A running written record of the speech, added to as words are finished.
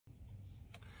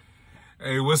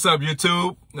Hey, what's up,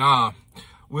 YouTube?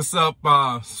 What's up,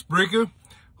 Spreaker?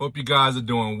 Hope you guys are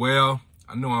doing well.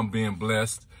 I know I'm being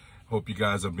blessed. Hope you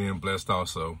guys are being blessed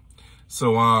also.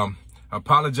 So, I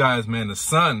apologize, man. The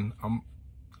sun, I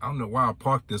don't know why I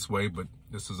parked this way, but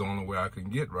this is the only way I can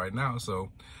get right now. So,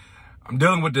 I'm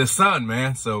dealing with this sun,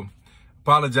 man. So,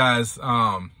 apologize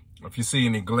if you see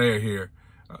any glare here.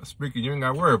 Spreaker, you ain't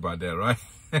got to worry about that, right?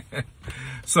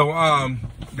 So,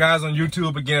 guys on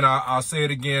YouTube, again, I'll say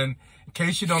it again. In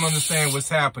case you don't understand what's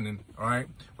happening, all right,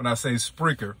 when I say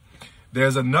Spreaker,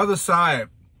 there's another side.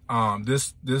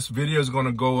 This video is going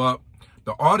to go up.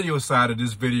 The audio side of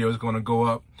this video is going to go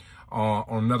up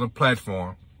on another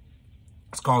platform.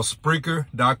 It's called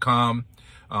Spreaker.com.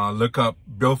 Look up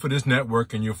Built for This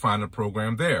Network and you'll find the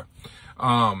program there.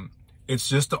 It's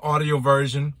just the audio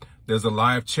version. There's a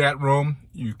live chat room.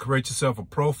 You create yourself a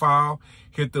profile,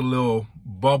 hit the little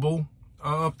bubble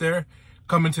up there,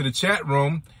 come into the chat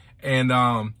room,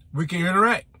 and we can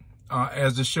interact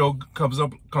as the show comes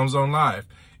on live.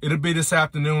 It'll be this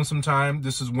afternoon sometime.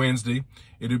 This is Wednesday.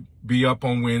 It'll be up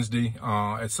on Wednesday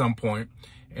at some point.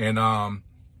 And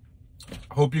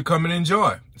hope you come and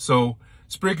enjoy. So,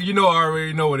 Spreaker, I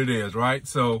already know what it is, right?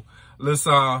 So let's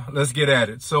get at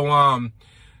it. So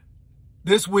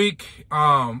this week,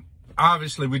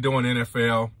 obviously we're doing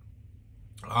NFL.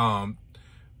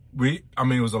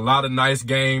 It was a lot of nice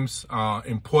games,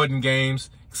 important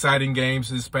games, exciting games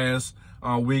this past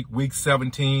week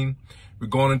 17. We're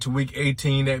going into week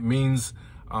 18. That means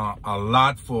a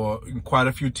lot for quite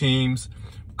a few teams.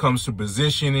 Comes to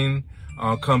positioning,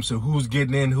 comes to who's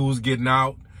getting in, who's getting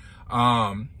out,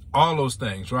 all those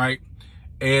things, right?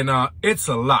 And it's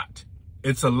a lot.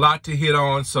 It's a lot to hit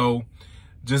on. So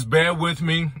just bear with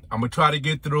me. I'm going to try to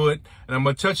get through it. And I'm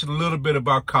going to touch a little bit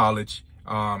about college.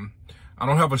 I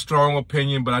don't have a strong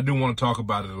opinion, but I do want to talk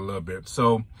about it a little bit.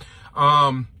 So,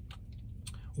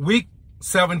 week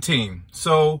 17.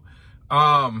 So,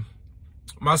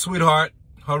 my sweetheart,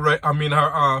 her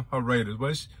Raiders.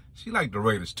 Well, she liked the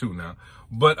Raiders too now.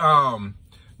 But,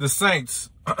 the Saints,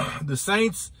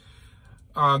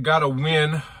 got a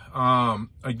win,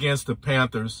 against the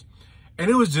Panthers. And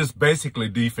it was just basically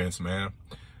defense, man.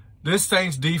 This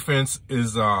Saints defense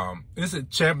is a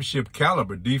championship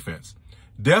caliber defense.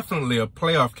 Definitely a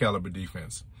playoff caliber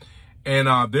defense. And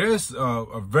there's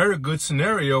a very good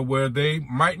scenario where they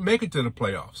might make it to the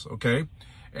playoffs, okay?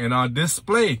 And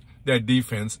display that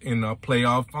defense in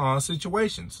playoff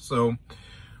situations. So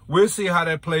we'll see how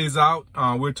that plays out.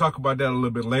 We'll talk about that a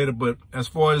little bit later. But as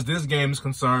far as this game is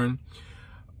concerned,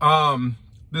 the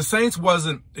Saints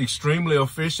wasn't extremely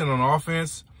efficient on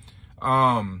offense.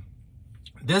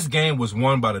 This game was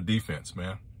won by the defense,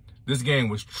 man. This game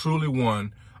was truly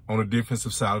won on the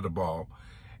defensive side of the ball.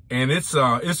 And it's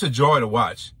a joy to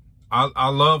watch. I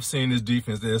love seeing this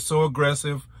defense. They're so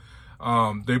aggressive.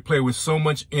 They play with so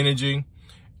much energy.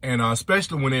 And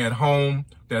especially when they're at home,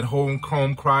 that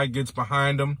home cry gets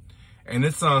behind them. And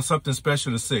it's something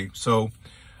special to see. So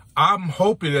I'm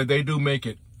hoping that they do make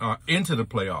it into the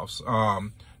playoffs.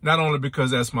 Not only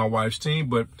because that's my wife's team,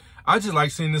 but I just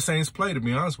like seeing the Saints play, to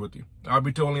be honest with you. I'll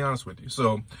be totally honest with you.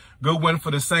 So good win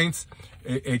for the Saints.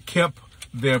 It kept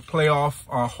their playoff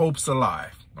hopes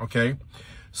alive. Okay.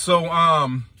 So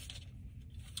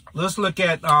let's look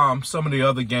at some of the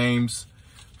other games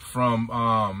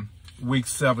from week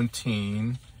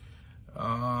 17. So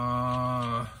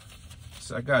I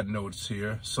got notes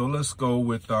here. So let's go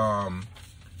with I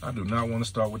do not want to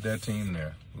start with that team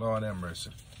there. Lord have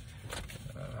mercy.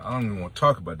 I don't even want to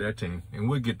talk about that team, and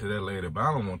we'll get to that later, but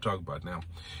I don't want to talk about them.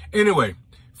 Anyway,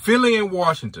 Philly and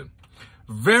Washington.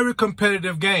 Very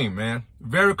competitive game, man.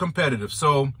 Very competitive.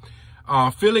 So,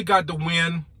 Philly got the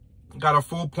win, got a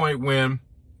 4-point win.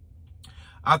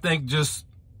 I think just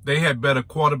they had better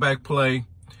quarterback play.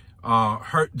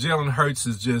 Jalen Hurts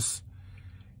is just,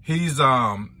 he's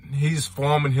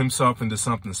forming himself into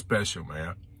something special,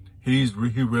 man. He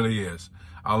really is.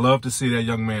 I love to see that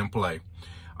young man play.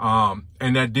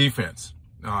 And that defense.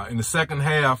 In the second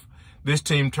half, this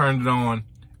team turned it on,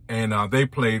 and they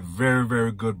played very,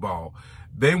 very good ball.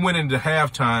 They went into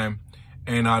halftime,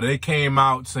 and they came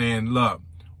out saying, look,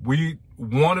 we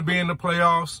want to be in the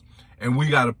playoffs, and we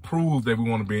got to prove that we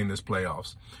want to be in this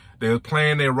playoffs. They were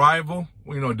playing their rival,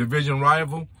 division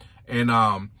rival, and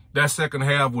that second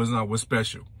half was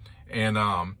special. And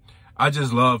I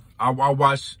just love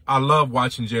watching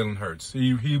Jalen Hurts.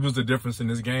 He was the difference in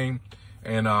this game.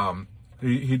 And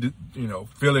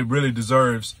Philly really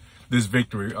deserves this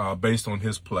victory based on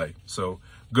his play. So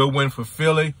good win for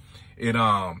Philly. It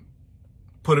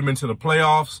put him into the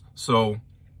playoffs. So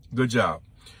good job.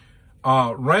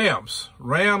 Rams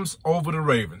over the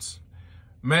Ravens.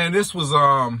 Man, this was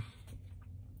an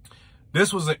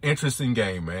interesting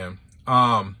game, man.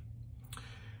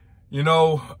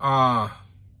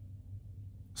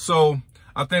 So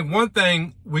I think one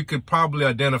thing we could probably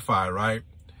identify, right?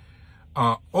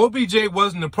 OBJ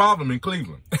wasn't the problem in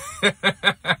Cleveland.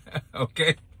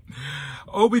 Okay.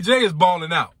 OBJ is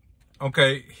balling out.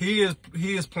 Okay. He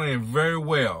is playing very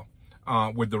well,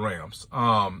 with the Rams.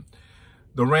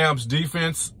 The Rams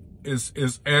defense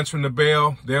is answering the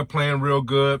bell. They're playing real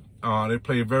good. They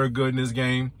played very good in this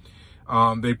game.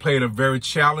 They played a very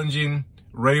challenging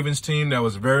Ravens team that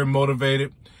was very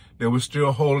motivated. They were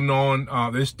still holding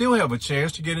on. They still have a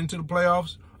chance to get into the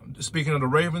playoffs, speaking of the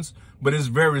Ravens, but it's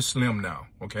very slim now,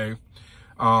 okay?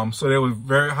 So they were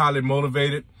very highly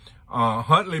motivated.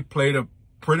 Huntley played a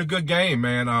pretty good game,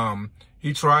 man.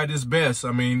 He tried his best.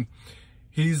 I mean,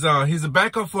 he's a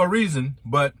backup for a reason,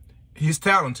 but he's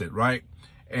talented, right?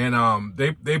 And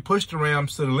they pushed the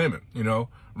Rams to the limit, you know.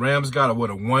 Rams got a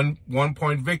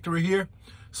 1-point victory here.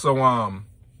 So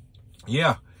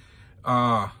yeah.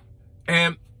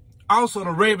 And also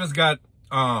the Ravens got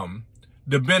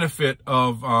the benefit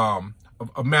of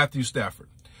Matthew Stafford.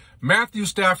 Matthew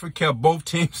Stafford kept both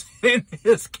teams in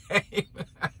his game.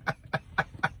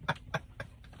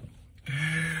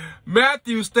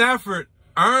 Matthew Stafford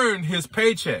earned his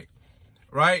paycheck,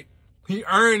 right? He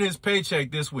earned his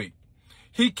paycheck this week.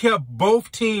 He kept both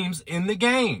teams in the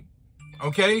game,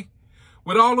 okay?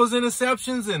 With all those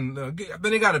interceptions and then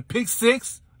they got a pick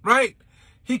six, right?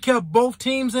 He kept both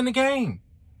teams in the game.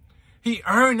 He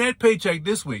earned that paycheck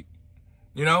this week,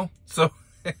 you know? So,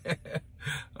 all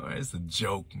right, it's a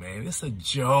joke, man. It's a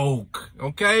joke,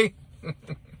 okay?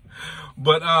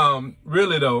 But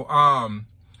really though,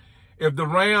 if the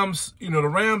Rams, you know, the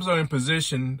Rams are in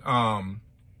position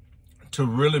to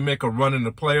really make a run in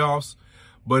the playoffs,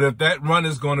 but if that run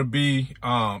is going to be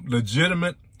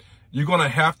legitimate, you're going to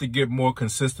have to get more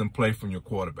consistent play from your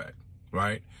quarterback,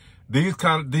 right? These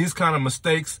kind of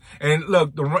mistakes. And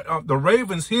look, the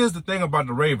Ravens, here's the thing about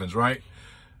the Ravens, right?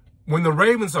 When the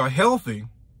Ravens are healthy,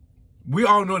 we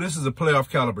all know this is a playoff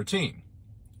caliber team,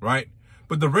 right?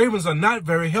 But the Ravens are not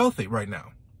very healthy right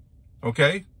now,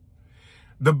 okay?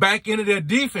 The back end of their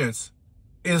defense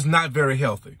is not very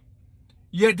healthy.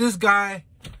 Yet this guy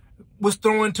was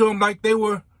throwing to them like they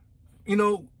were, you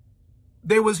know,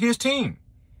 they was his team.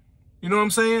 You know what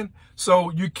I'm saying?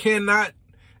 So you cannot,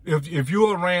 if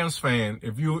you're a Rams fan,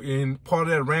 if you're in part of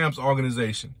that Rams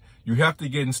organization, you have to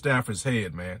get in Stafford's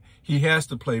head, man. He has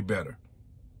to play better.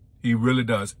 He really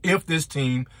does. If this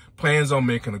team plans on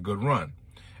making a good run.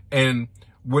 And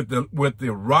with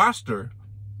the roster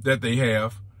that they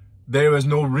have, there is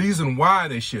no reason why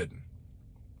they shouldn't.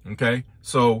 Okay?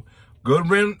 So good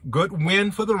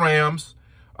win for the Rams.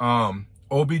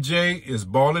 OBJ is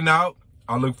balling out.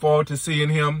 I look forward to seeing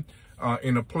him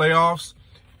in the playoffs.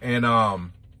 And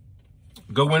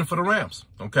good win for the Rams.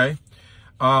 Okay?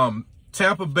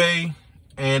 Tampa Bay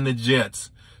and the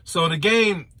Jets. So the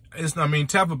game is, I mean,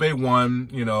 Tampa Bay won,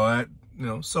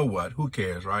 so what? Who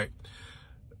cares, right?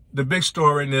 The big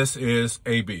story in this is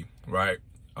AB, right?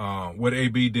 What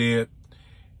AB did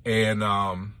and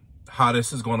how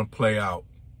this is going to play out.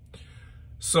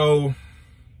 So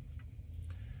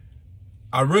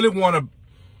I really want to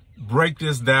break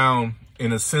this down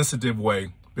in a sensitive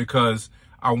way because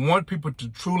I want people to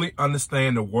truly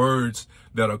understand the words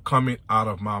that are coming out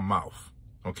of my mouth,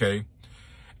 okay?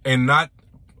 And not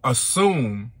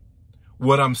assume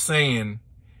what I'm saying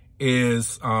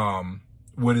is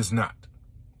what is not,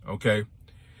 okay?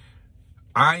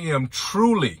 I am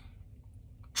truly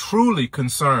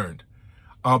concerned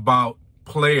about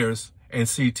players and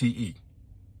CTE.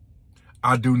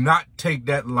 I do not take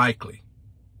that lightly,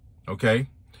 okay?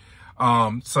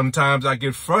 Sometimes I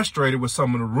get frustrated with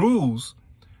some of the rules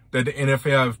that the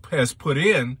NFL has put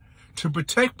in to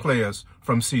protect players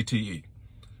from CTE.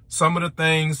 Some of the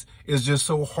things is just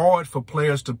so hard for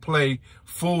players to play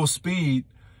full speed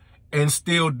and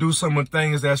still do some of the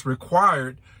things that's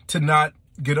required to not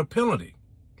get a penalty,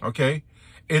 okay?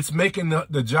 It's making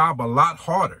the job a lot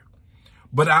harder,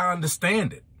 but I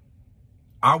understand it.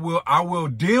 I will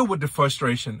deal with the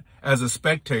frustration as a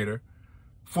spectator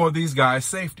for these guys'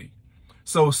 safety.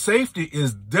 So safety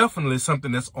is definitely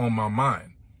something that's on my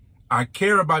mind. I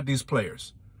care about these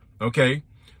players, okay?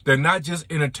 They're not just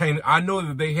entertaining. I know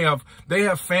that they have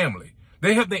family.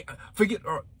 They have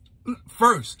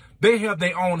they have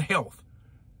their own health.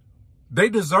 They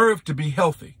deserve to be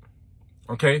healthy,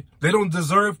 okay? They don't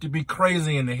deserve to be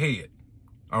crazy in the head,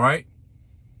 all right?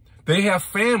 They have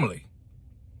family.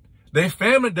 Their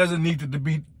family doesn't need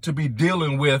to be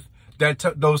dealing with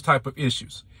those type of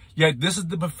issues. Yet this is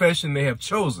the profession they have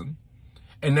chosen,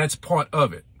 and that's part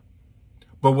of it.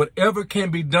 But whatever can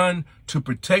be done to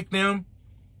protect them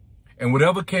and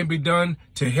whatever can be done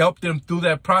to help them through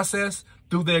that process,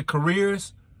 through their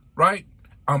careers, right?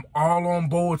 I'm all on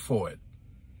board for it.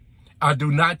 I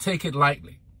do not take it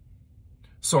lightly.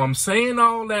 So I'm saying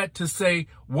all that to say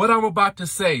what I'm about to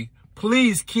say,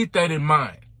 please keep that in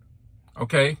mind.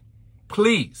 Okay?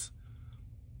 Please.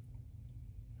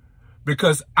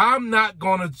 Because I'm not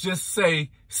going to just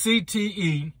say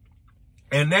CTE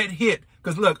and that hit.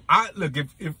 Because look,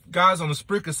 if guys on the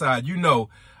Spreaker side, you know,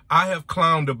 I have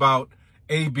clowned about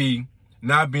AB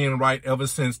not being right ever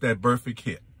since that Burfict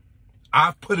hit.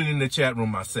 I've put it in the chat room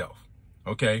myself.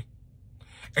 Okay?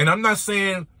 And I'm not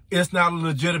saying it's not a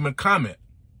legitimate comment.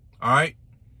 All right?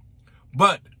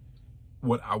 But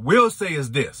what I will say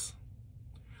is this.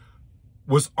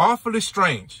 What's awfully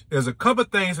strange, there's a couple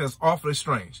of things that's awfully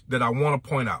strange that I want to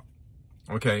point out.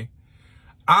 Okay?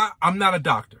 I'm not a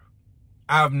doctor.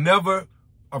 I've never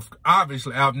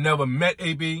met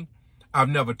AB. I've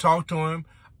never talked to him.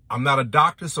 I'm not a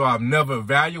doctor, so I've never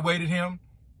evaluated him.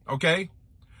 Okay?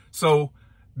 So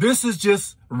this is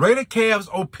just Raider Cav's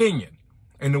opinion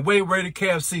and the way Raider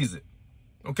Cav sees it.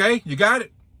 Okay? You got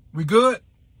it? We good?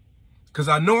 Because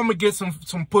I know I'm going to get some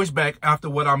pushback after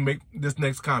what I make this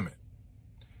next comment.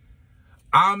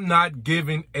 I'm not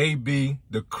giving AB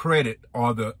the credit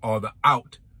or the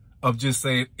out of just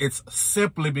saying it's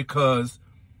simply because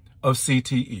of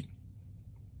CTE.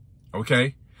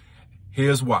 Okay?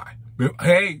 Here's why.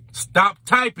 Hey, stop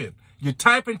typing. You're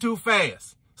typing too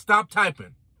fast. Stop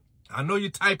typing. I know you're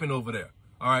typing over there.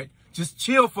 All right? Just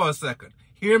chill for a second.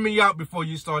 Hear me out before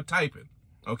you start typing.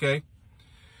 Okay?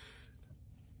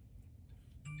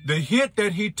 The hit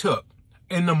that he took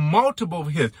and the multiple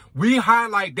hits, we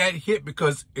highlight that hit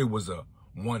because it was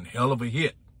one hell of a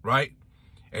hit, right?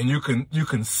 And you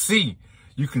can see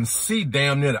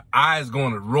damn near the eyes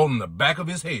going to roll in the back of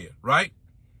his head, right?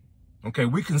 Okay,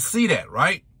 we can see that,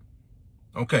 right?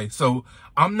 Okay, so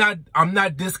I'm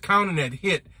not discounting that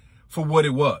hit for what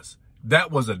it was.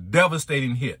 That was a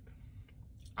devastating hit.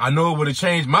 I know it would have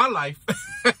changed my life.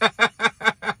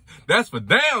 That's for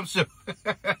damn sure.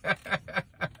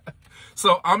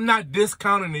 So I'm not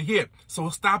discounting the hit. So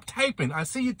stop typing. I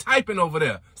see you typing over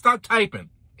there. Stop typing.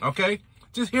 Okay?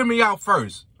 Just hear me out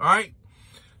first. All right?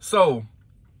 So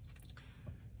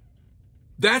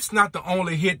that's not the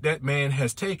only hit that man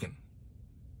has taken.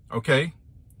 Okay?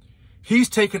 He's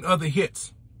taken other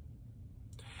hits.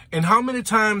 And how many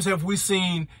times have we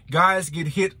seen guys get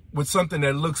hit with something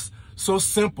that looks so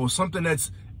simple, something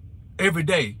that's every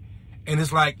day, and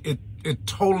it's like it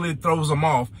totally throws them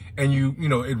off, and you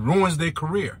know, it ruins their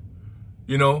career,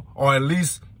 you know, or at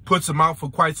least puts them out for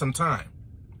quite some time.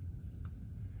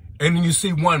 And then you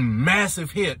see one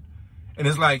massive hit, and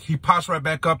it's like he pops right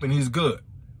back up and he's good.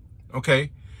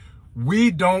 Okay? We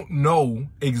don't know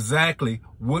exactly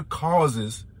what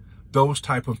causes those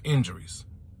type of injuries.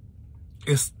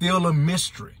 It's still a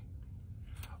mystery.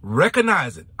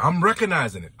 Recognize it. I'm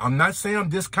recognizing it. I'm not saying I'm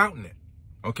discounting it.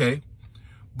 Okay?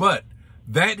 But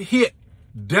that hit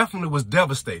definitely was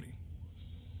devastating.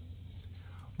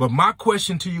 But my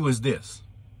question to you is this.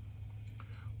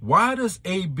 Why does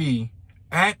AB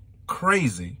act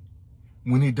crazy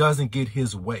when he doesn't get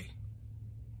his way?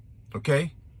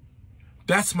 Okay?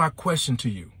 That's my question to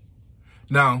you.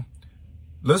 Now,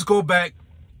 let's go back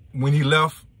when he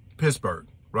left Pittsburgh,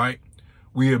 right?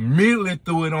 We immediately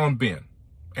threw it on Ben.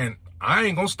 And I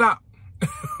ain't gonna stop.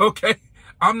 Okay?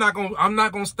 I'm not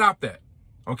gonna stop that.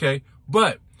 Okay?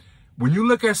 But when you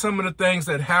look at some of the things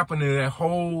that happened in that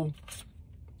whole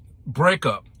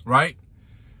breakup, right?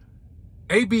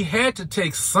 AB had to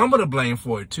take some of the blame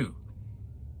for it too.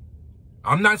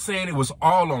 I'm not saying it was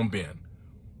all on Ben.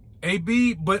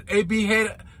 But AB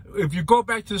had, if you go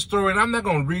back to the story, and I'm not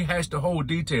going to rehash the whole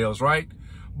details, right?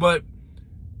 But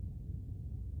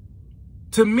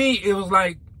to me, it was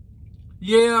like,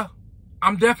 yeah,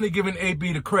 I'm definitely giving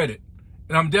AB the credit.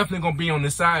 And I'm definitely going to be on the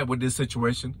side with this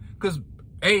situation. Because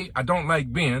A, I don't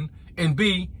like Ben. And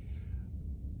B,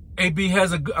 AB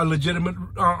has a legitimate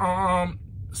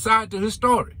side to his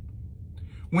story.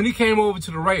 When he came over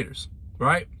to the Raiders,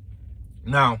 right?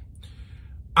 Now,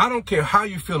 I don't care how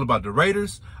you feel about the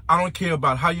Raiders. I don't care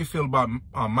about how you feel about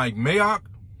Mike Mayock.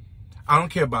 I don't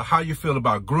care about how you feel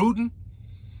about Gruden.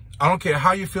 I don't care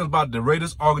how you feel about the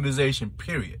Raiders organization,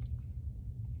 period.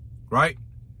 Right?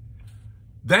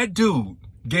 That dude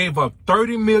gave up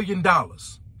 $30 million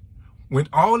when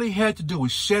all he had to do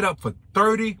was shut up for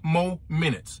 30 more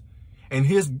minutes. And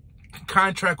his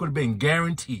contract would have been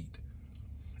guaranteed.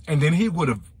 And then he could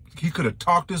have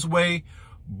talked his way,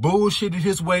 bullshitted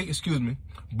his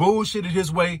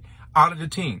way out of the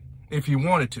team. if he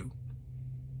wanted to.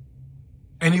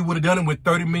 And he would have done it with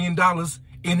 $30 million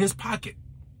in his pocket.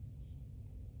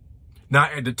 Now,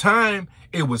 at the time,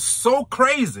 it was so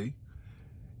crazy.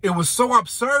 It was so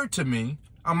absurd to me.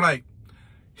 I'm like,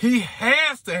 he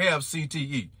has to have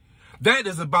CTE. That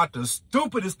is about the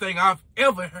stupidest thing I've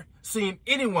ever seen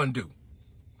anyone do.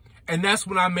 And that's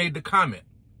when I made the comment,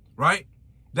 right?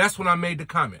 That's when I made the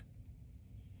comment.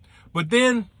 But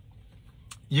then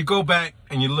you go back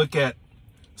and you look at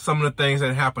some of the things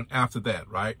that happened after that,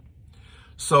 right?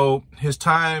 So his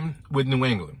time with New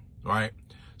England, right?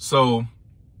 So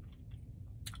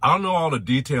I don't know all the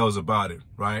details about it,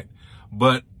 right?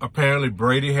 But apparently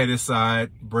Brady had his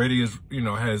side. Brady is,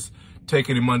 has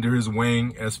taken him under his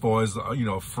wing as far as,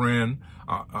 a friend,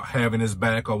 having his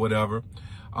back or whatever.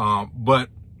 But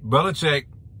Belichick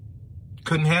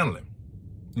couldn't handle him.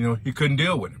 He couldn't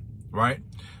deal with him, right?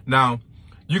 Now,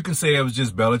 you can say it was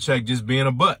just Belichick just being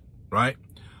a butt, right?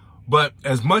 But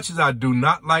as much as I do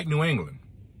not like New England,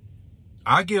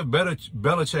 I give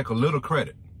Belichick a little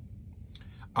credit.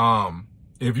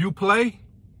 If you play,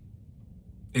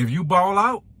 if you ball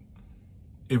out,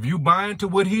 if you buy into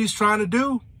what he's trying to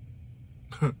do,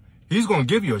 he's going to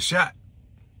give you a shot.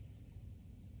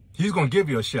 He's going to give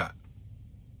you a shot.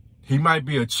 He might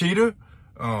be a cheater,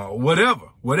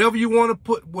 whatever you want to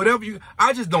put,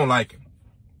 I just don't like him.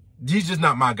 He's just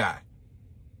not my guy.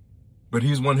 But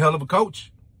he's one hell of a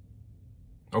coach.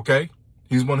 Okay?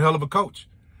 He's one hell of a coach.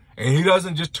 And he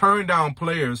doesn't just turn down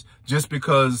players just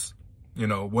because,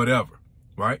 whatever,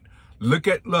 right? Look,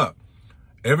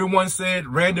 everyone said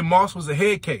Randy Moss was a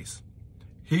head case.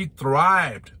 He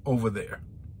thrived over there.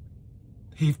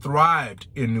 He thrived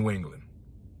in New England.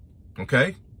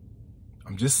 Okay?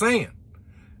 I'm just saying.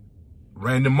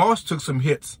 Randy Moss took some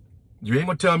hits. You ain't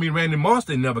gonna tell me Randy Moss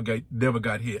never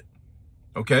got hit.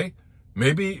 Okay?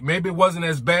 Maybe it wasn't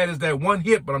as bad as that one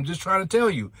hit, but I'm just trying to tell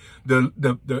you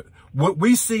what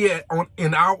we see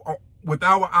with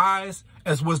our eyes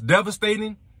as what's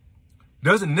devastating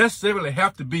doesn't necessarily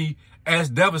have to be as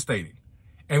devastating.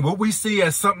 And what we see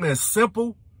as something as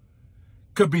simple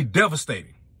could be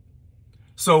devastating.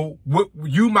 So what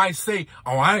you might say,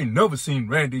 oh, I ain't never seen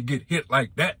Randy get hit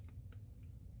like that.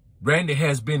 Randy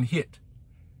has been hit.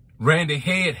 Randy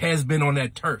head has been on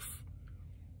that turf.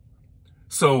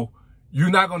 So you're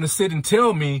not going to sit and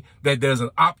tell me that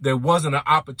there wasn't an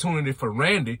opportunity for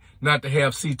Randy not to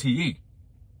have CTE.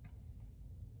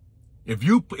 If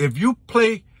you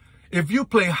play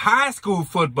high school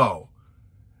football,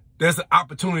 there's an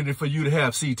opportunity for you to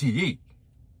have CTE.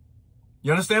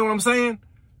 You understand what I'm saying?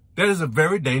 That is a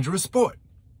very dangerous sport.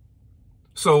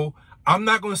 So you're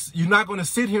not going to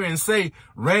sit here and say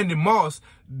Randy Moss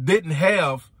didn't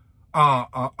have or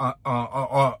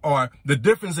the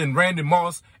difference in Randy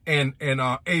Moss and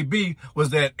AB was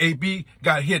that AB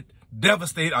got hit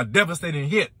a devastating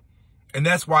hit. And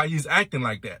that's why he's acting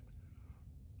like that.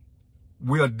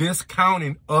 We are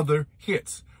discounting other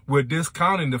hits. We're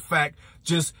discounting the fact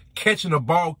just catching a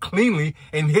ball cleanly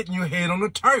and hitting your head on the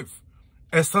turf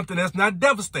as something that's not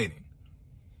devastating.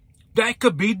 That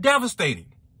could be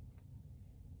devastating.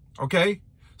 Okay?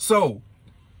 So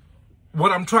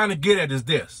what I'm trying to get at is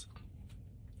this.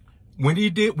 When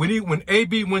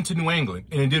AB went to New England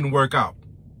and it didn't work out,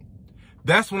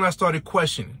 that's when I started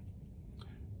questioning.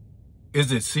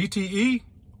 Is it CTE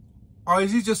or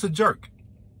is he just a jerk?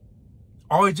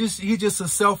 Or he's just a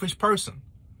selfish person?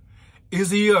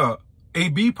 Is he a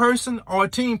AB person or a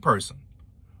team person?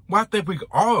 Well, I think we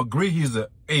all agree he's a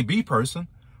AB person,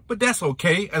 but that's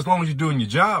okay as long as you're doing your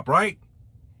job, right?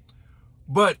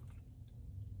 But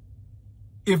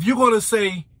if you're going to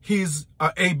say he's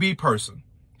a AB person,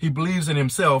 he believes in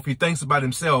himself, he thinks about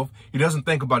himself, he doesn't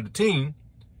think about the team,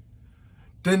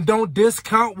 then don't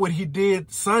discount what he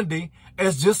did Sunday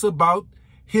as just about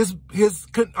his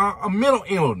mental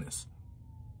illness.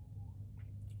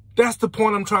 That's the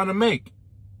point I'm trying to make.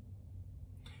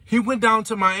 He went down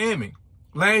to Miami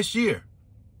last year.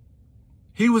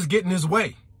 He was getting his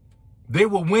way. They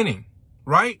were winning,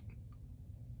 right?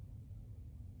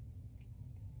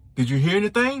 Did you hear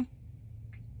anything?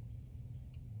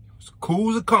 It was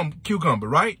cool as a cucumber,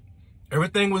 right?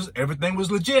 Everything was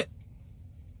legit.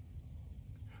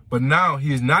 But now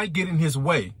he's not getting his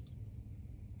way,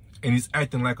 and he's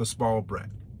acting like a spoiled brat.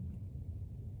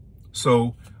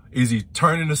 So is he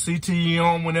turning the CTE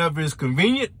on whenever it's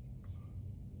convenient?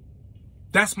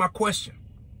 That's my question.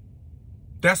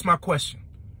 That's my question.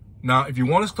 Now, if you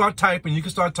want to start typing, you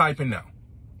can start typing now.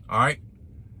 All right?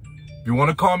 If you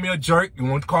want to call me a jerk, you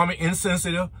want to call me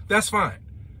insensitive, that's fine.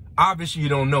 Obviously, you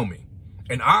don't know me.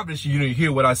 And obviously, you didn't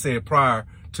hear what I said prior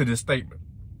to this statement.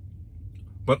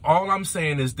 But all I'm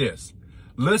saying is this.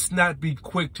 let's not be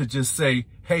quick to just say,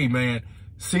 hey, man,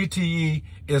 CTE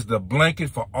is the blanket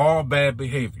for all bad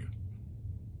behavior.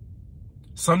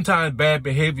 Sometimes bad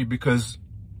behavior because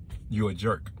you're a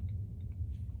jerk.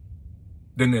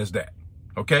 Then there's that.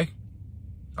 Okay?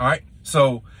 All right.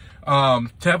 So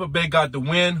Tampa Bay got the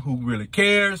win. Who really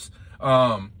cares?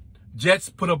 Jets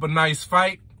put up a nice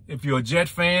fight. If you're a Jet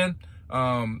fan,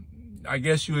 I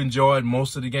guess you enjoyed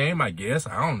most of the game, I guess.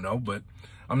 I don't know, but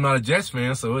I'm not a Jets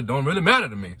fan, so it don't really matter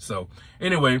to me. So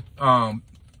anyway,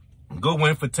 good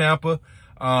win for Tampa.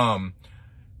 I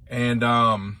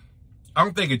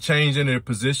don't think it changed any of their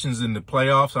positions in the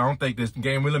playoffs. I don't think this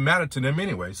game really mattered to them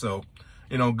anyway. So,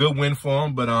 you know, good win for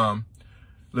them. But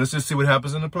let's just see what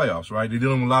happens in the playoffs, right? They're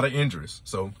dealing with a lot of injuries.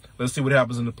 So let's see what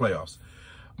happens in the playoffs.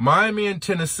 Miami and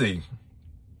Tennessee.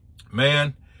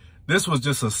 Man, this was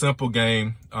just a simple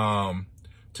game to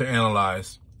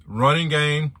analyze. Running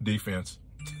game, defense.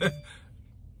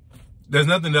 There's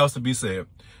nothing else to be said.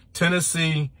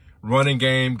 Tennessee running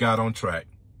game got on track.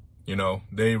 You know,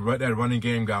 that running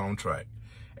game got on track,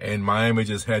 and Miami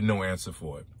just had no answer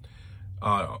for it.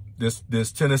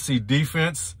 This Tennessee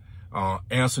defense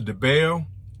answered the bell,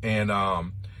 and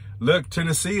look,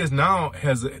 Tennessee is now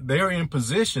they're in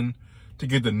position to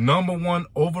get the #1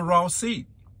 overall seed.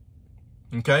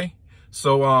 Okay,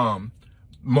 so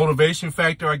motivation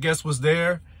factor, I guess, was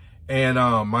there, and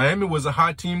Miami was a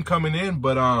hot team coming in,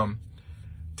 but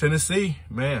Tennessee,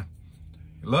 man,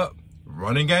 look,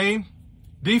 running game.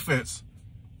 Defense,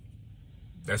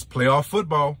 that's playoff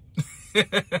football.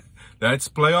 That's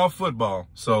playoff football.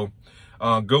 So,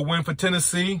 good win for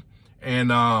Tennessee, and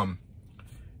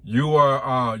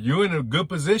you're in a good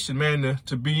position, man,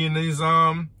 to be in these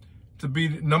to be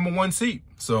 #1 seed.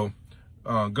 So,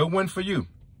 good win for you.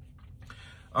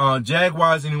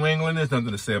 Jaguars in New England, there's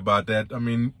nothing to say about that. I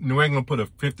mean, New England put a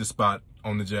 50 spot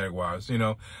on the Jaguars. You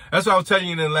know, that's what I was telling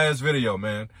you in the last video,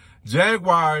 man.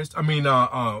 Jaguars, I mean,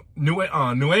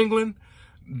 New England,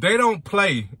 they don't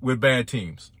play with bad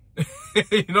teams.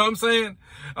 You know what I'm saying?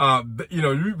 You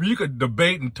know, you could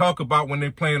debate and talk about when they're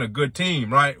playing a good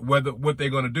team, right? What they're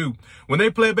going to do. When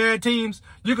they play bad teams,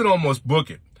 you can almost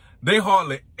book it. They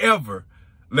hardly ever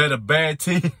let a bad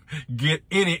team get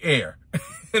any air.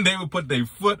 And they will put their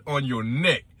foot on your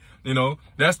neck. You know,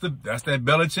 that's that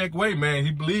Belichick way, man.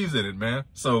 He believes in it, man.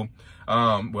 So,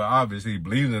 well, obviously he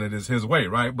believes in it. It's his way,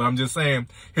 right? But I'm just saying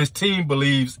his team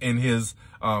believes in his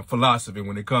philosophy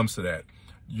when it comes to that.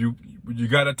 You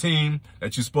got a team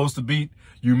that you're supposed to beat.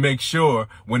 You make sure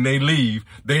when they leave,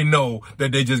 they know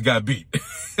that they just got beat.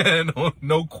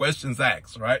 No questions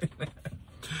asked, right?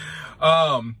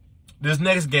 This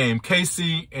next game,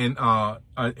 KC and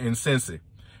Cincy.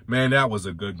 Man, that was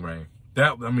a good game.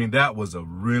 That was a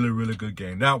really, really good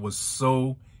game. That was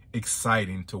so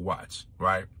exciting to watch,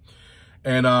 right?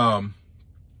 And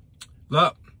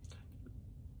look,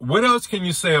 what else can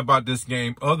you say about this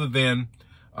game other than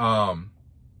Ja'Marr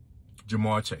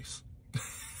Chase?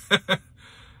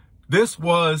 This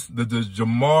was the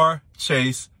Ja'Marr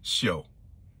Chase show.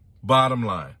 Bottom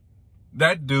line,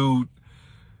 that dude,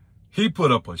 he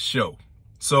put up a show.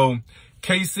 So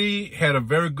KC had a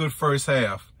very good first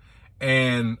half.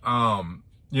 And,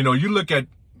 you know, you look at,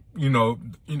 you know,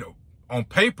 on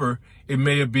paper, it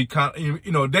may have been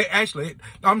they actually,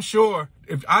 I'm sure,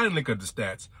 if I didn't look at the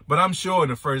stats, but I'm sure in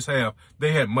the first half,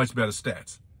 they had much better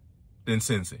stats than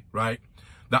Cincy, right?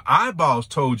 The eyeballs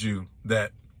told you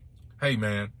that, hey,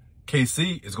 man,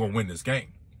 KC is going to win this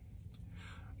game.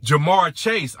 Ja'Marr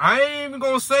Chase, I ain't even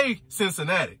going to say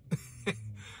Cincinnati.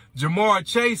 Ja'Marr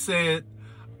Chase said,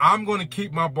 I'm going to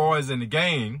keep my boys in the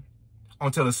game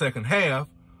until the second half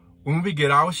when we get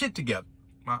our shit together,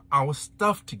 our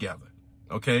stuff together,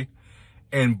 okay?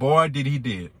 And boy, did he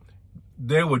did.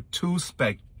 There were 2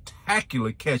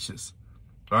 spectacular catches,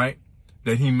 right,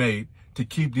 that he made to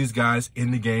keep these guys in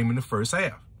the game in the first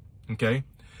half, okay?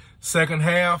 Second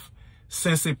half,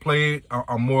 since they played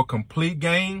a more complete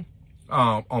game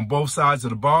on both sides of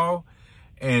the ball,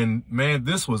 and, man,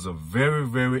 this was a very,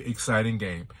 very exciting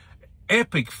game.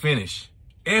 Epic finish.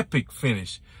 Epic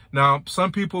finish. Now,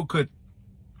 some people could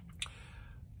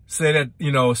say that,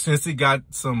 you know, since he got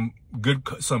some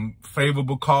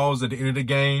favorable calls at the end of the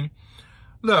game.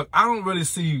 Look, I don't really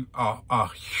see a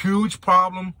huge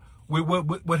problem with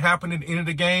what happened at the end of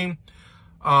the game.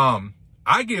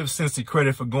 I give Cincy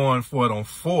credit for going for it on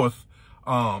 4th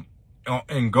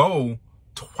and goal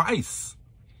twice.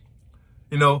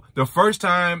 You know, the first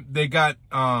time they got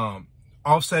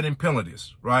offsetting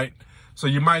penalties, right? So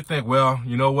you might think, well,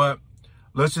 you know what?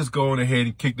 Let's just go on ahead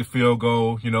and kick the field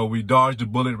goal. You know, we dodged a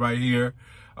bullet right here.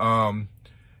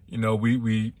 You know,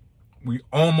 we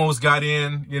almost got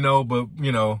in, you know, but,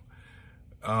 you know,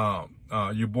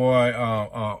 your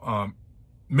boy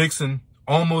Mixon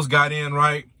almost got in,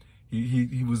 right?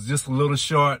 He was just a little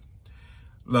short.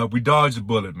 Look, we dodged a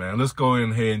bullet, man. Let's go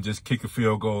in ahead and just kick a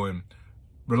field goal and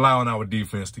rely on our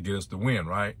defense to get us the win,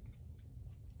 right?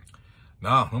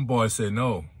 Nah, them boys said,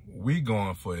 no, we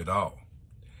going for it all.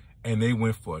 And they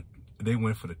went for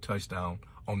the touchdown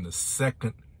on the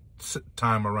second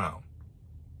time around.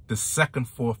 The second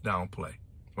fourth down play,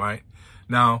 right?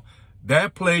 Now,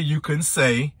 that play you can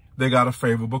say they got a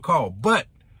favorable call. But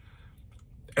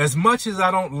as much as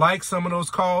I don't like some of those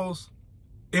calls,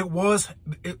 it was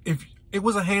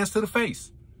a hands to the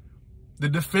face. The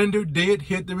defender did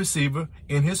hit the receiver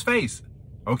in his face,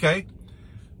 okay?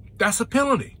 That's a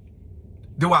penalty.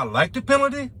 Do I like the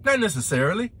penalty? Not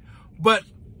necessarily, but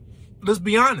let's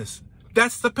be honest,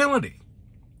 that's the penalty.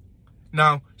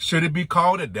 Now, should it be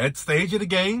called at that stage of the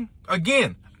game?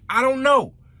 Again, I don't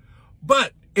know,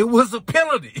 but it was a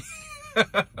penalty,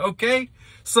 okay?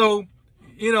 So,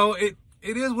 you know, it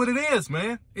is what it is,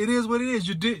 man. It is what it is.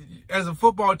 As a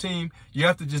football team, you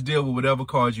have to just deal with whatever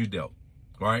cards you dealt,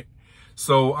 right?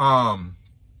 So,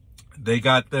 they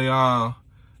got the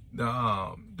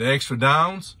extra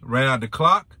downs, ran out the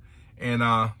clock, and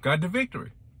got the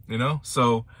victory, you know?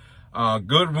 So,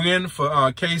 good win for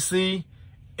KC.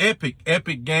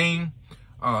 Epic game,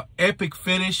 epic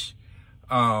finish.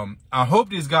 I hope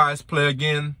these guys play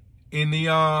again in the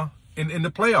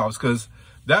playoffs, because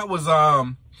that was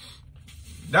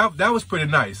that was pretty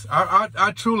nice.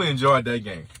 I truly enjoyed that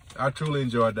game.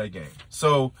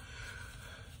 So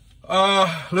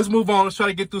let's move on. Let's try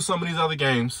to get through some of these other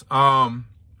games.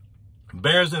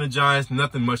 Bears and the Giants,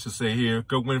 nothing much to say here.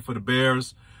 Good win for the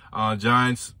Bears.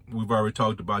 Giants, we've already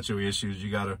talked about your issues. You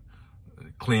got to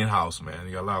clean house, man.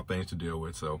 You got a lot of things to deal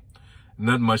with. So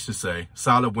nothing much to say.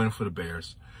 Solid win for the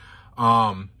Bears.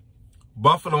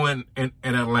 Buffalo and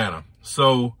Atlanta.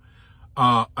 So,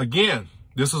 again,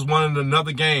 this is one of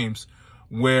another games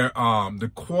where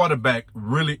the quarterback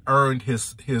really earned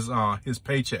his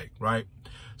paycheck, right?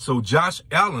 So Josh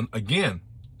Allen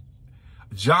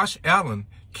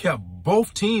kept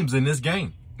both teams in this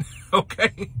game.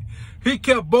 Okay? He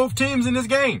kept both teams in this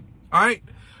game. All right?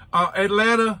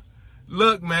 Atlanta,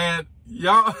 look, man,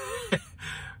 y'all,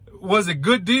 was it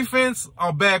good defense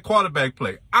or bad quarterback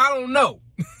play? I don't know.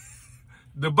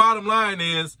 The bottom line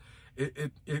is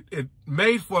it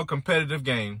made for a competitive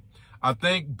game. I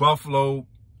think Buffalo,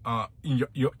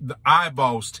 the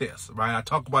eyeballs test, right? I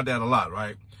talk about that a lot,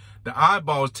 right? The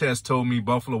eyeballs test told me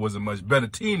Buffalo was a much better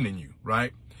team than you,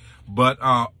 right? But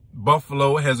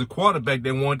Buffalo has a quarterback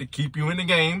that wanted to keep you in the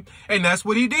game, and that's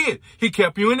what he did. He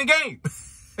kept you in the game.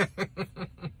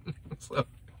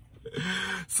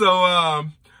 So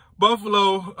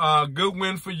Buffalo, good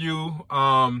win for you.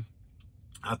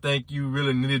 I think you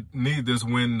really need this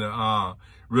win to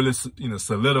really,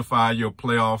 solidify your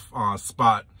playoff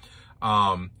spot.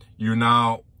 You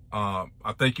now,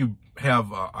 I think you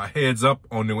have a heads up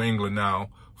on New England now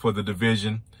for the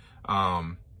division.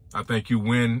 I think you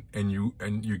win and you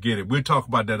get it. We'll talk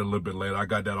about that a little bit later. I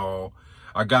got a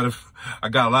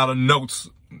lot of notes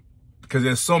because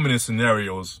there's so many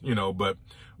scenarios, but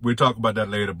we'll talk about that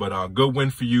later. But good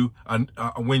win for you. A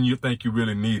win you think you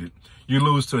really needed. You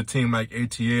lose to a team like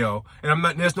ATL, and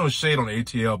there's no shade on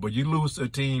ATL, but you lose to a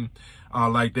team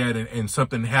like that, and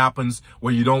something happens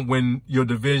where you don't win your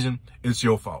division, it's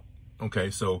your fault. Okay,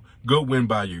 so good win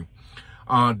by you.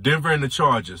 Denver and the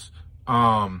Chargers.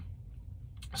 Well,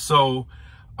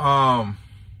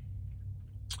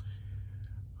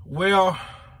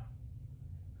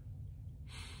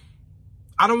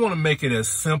 I don't want to make it as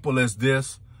simple as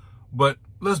this, but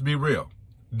let's be real.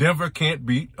 Denver can't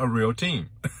beat a real team.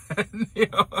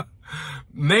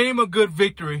 Name a good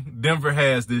victory Denver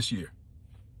has this year.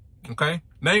 Okay?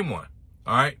 Name one.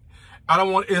 All right? I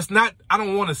don't want to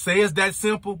say it's that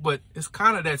simple, but it's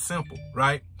kind of that simple,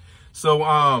 right? So,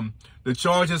 the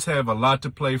Chargers have a lot to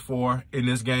play for in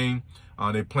this game.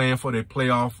 They're playing for their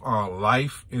playoff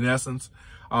life, in essence.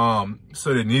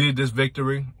 So they needed this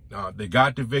victory. They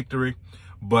got the victory.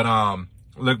 But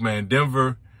look, man,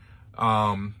 Denver,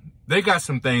 they got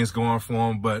some things going for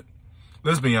them. But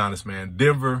let's be honest, man.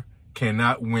 Denver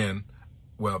cannot win.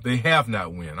 Well, they have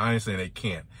not won. I ain't saying they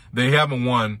can't. They haven't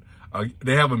won.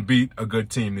 They haven't beat a good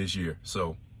team this year.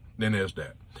 So then there's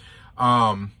that.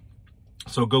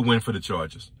 So good win for the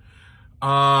Chargers.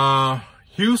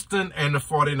 Houston and the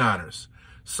 49ers.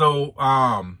 So,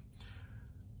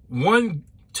 one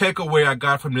takeaway I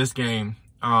got from this game,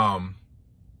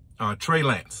 Trey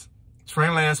Lance. Trey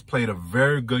Lance played a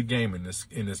very good game in this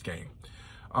game.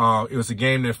 It was a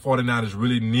game that 49ers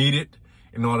really needed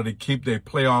in order to keep their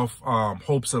playoff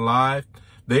hopes alive.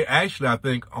 They actually, I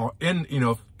think, are in,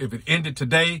 if it ended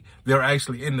today, they're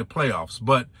actually in the playoffs.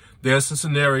 But there's a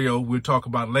scenario we'll talk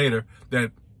about later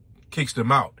that kicks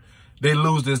them out. They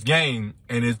lose this game,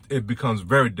 and it becomes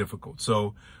very difficult.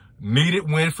 So, needed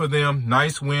win for them.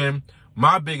 Nice win.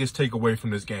 My biggest takeaway from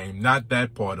this game, not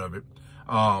that part of it,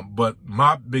 but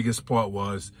my biggest part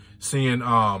was seeing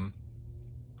Trey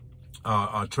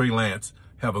Lance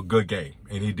have a good game,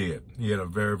 and he did. He had a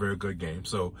very, very good game.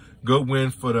 So, good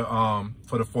win for the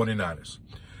 49ers.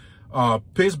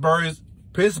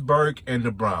 Pittsburgh and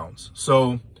the Browns.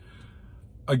 So,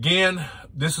 again,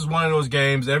 this is one of those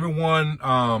games. Everyone,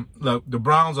 look, the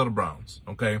Browns are the Browns,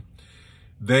 okay?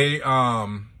 They,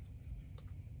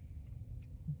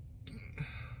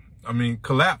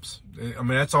 collapse.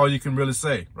 That's all you can really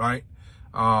say, right?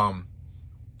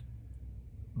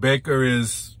 Baker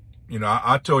is,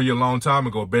 I told you a long time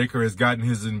ago, Baker has gotten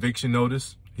his eviction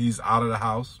notice. He's out of the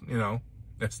house,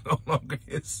 That's no longer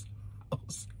his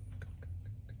house.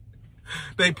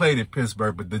 They played in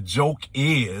Pittsburgh, but the joke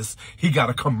is he got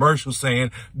a commercial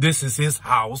saying this is his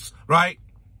house, right?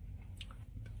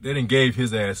 They didn't give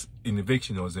his ass an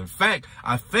eviction notice. In fact,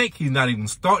 I think he's not even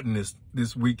starting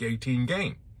this week 18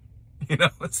 game.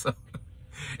 So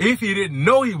if he didn't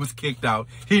know he was kicked out,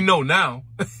 he know now.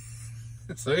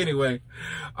 So anyway,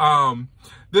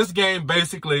 this game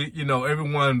basically,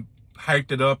 everyone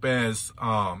hyped it up as,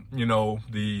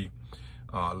 the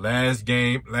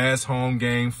last home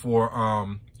game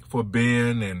for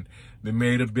Ben, and they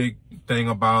made a big thing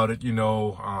about it.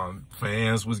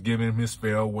 Fans was giving him his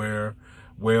farewell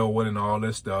and all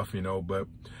this stuff. But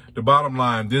the bottom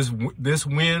line, this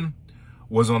win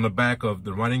was on the back of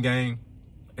the running game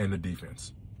and the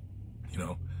defense.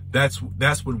 That's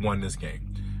what won this game.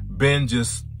 Ben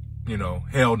just,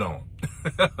 held on.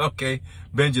 Okay,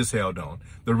 Ben just held on.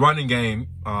 The running game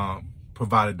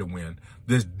provided the win.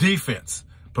 This defense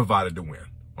provided the win.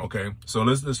 Okay, so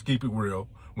let's keep it real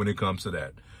when it comes to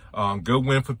that. Good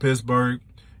win for Pittsburgh.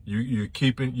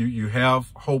 You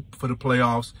have hope for the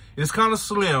playoffs. It's kind of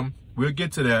slim. We'll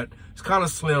get to that. It's kind of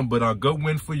slim, but a good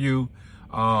win for you.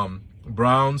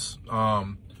 Browns.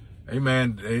 Hey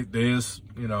man, there's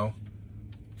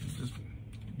just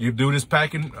give dude his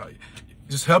packing.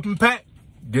 Just help him pack.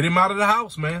 Get him out of the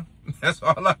house, man. That's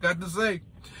all I got to say.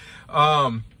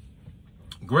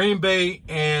 Green Bay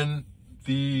and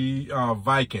the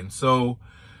Vikings. So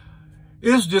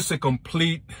it's just a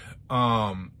complete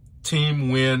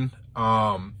team win.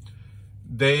 Green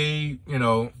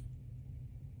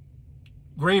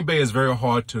Bay is very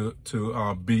hard to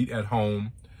beat at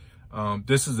home.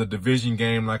 This is a division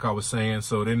game, like I was saying,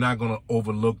 so they're not going to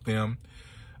overlook them.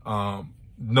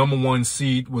 Number 1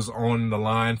 seed was on the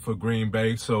line for Green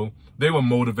Bay, so they were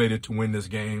motivated to win this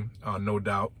game, no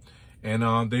doubt. And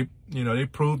they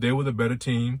proved they were the better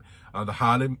team,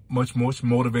 the much more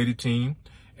motivated team,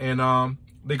 and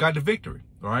they got the victory.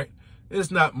 Right? There's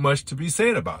not much to be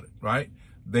said about it. Right?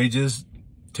 They just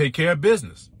take care of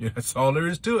business. That's all there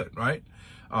is to it. Right?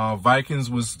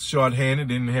 Vikings was shorthanded,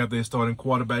 didn't have their starting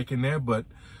quarterback in there, but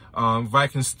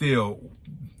Vikings still,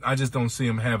 I just don't see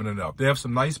them having enough. They have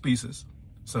some nice pieces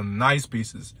in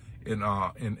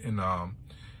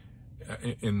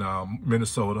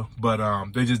Minnesota,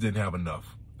 but they just didn't have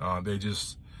enough.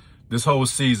 This whole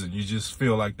season, you just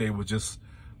feel like they were just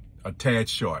a tad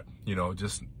short.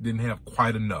 Just didn't have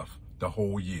quite enough the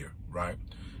whole year, right?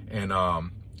 And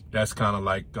that's kind of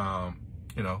like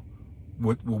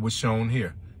what was shown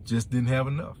here. Just didn't have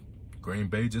enough. Green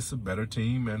Bay just a better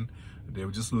team, and they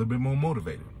were just a little bit more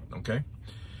motivated. Okay.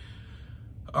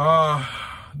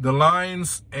 The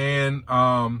Lions and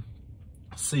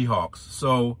Seahawks.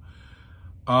 So,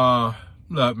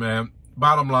 look, man.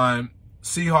 Bottom line,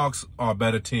 Seahawks are a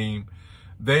better team.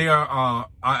 They are.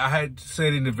 I had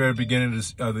said in the very beginning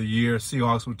of the year,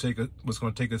 Seahawks was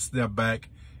going to take a step back,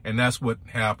 and that's what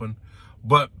happened.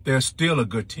 But they're still a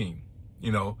good team.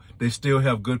 They still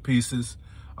have good pieces,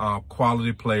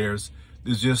 quality players.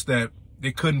 It's just that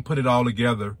they couldn't put it all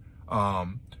together,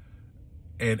 and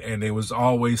it was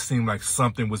always seemed like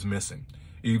something was missing.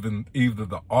 Either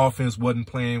the offense wasn't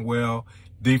playing well,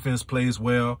 defense plays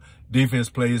well, defense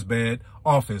plays bad,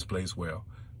 offense plays well.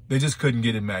 They just couldn't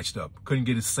get it matched up, couldn't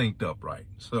get it synced up right.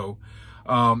 So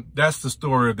that's the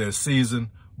story of their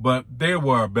season. But they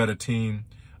were a better team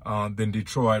than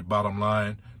Detroit, bottom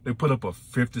line. They put up a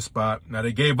 50 spot. Now,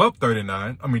 they gave up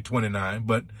 29,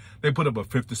 but they put up a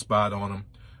 50 spot on them.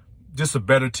 Just a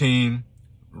better team,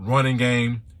 running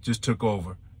game just took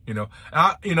over.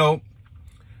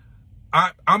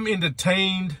 I'm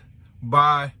entertained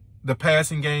by the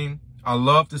passing game. I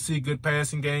love to see good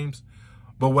passing games.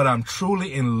 But what I'm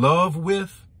truly in love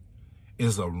with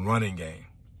is a running game.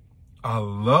 I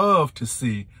love to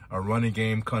see a running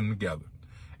game come together.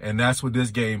 And that's what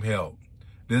this game held.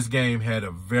 This game had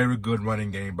a very good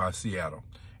running game by Seattle.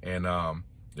 And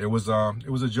it was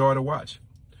a joy to watch.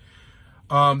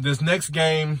 This next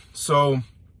game, so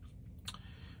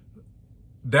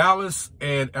Dallas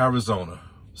and Arizona.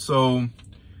 So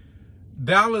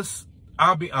Dallas,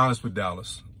 I'll be honest with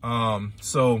Dallas.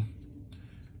 So,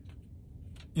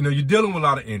 you know, you're dealing with a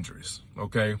lot of injuries,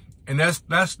 okay? And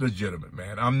that's legitimate,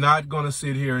 man. I'm not going to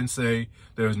sit here and say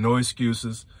there's no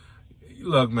excuses.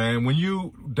 Look, man, when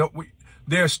you don't,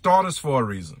 they're starters for a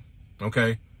reason,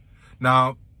 okay?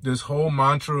 Now, this whole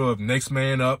mantra of next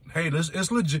man up, hey,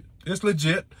 it's legit. It's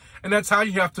legit. And that's how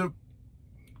you have to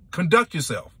conduct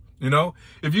yourself, you know?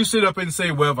 If you sit up and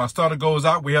say, well, if our starter goes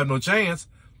out, we have no chance,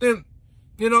 then,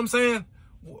 you know what I'm saying?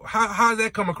 How does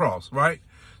that come across, right?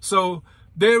 So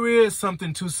there is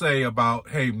something to say about,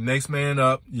 hey, next man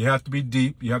up, you have to be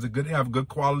deep. You have to have good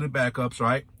quality backups,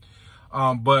 right?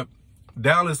 But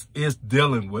Dallas is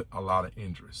dealing with a lot of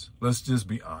injuries. Let's just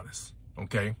be honest,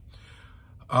 okay?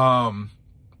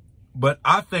 But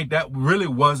I think that really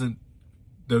wasn't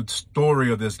the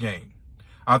story of this game.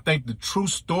 I think the true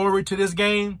story to this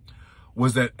game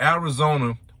was that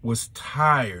Arizona was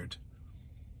tired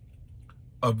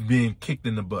of being kicked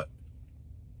in the butt.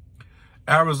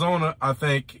 Arizona, I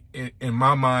think, in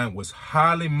my mind, was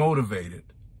highly motivated,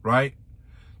 right,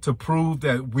 to prove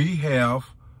that we have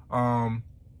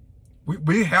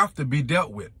to be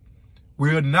dealt with.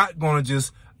 We are not going to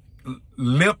just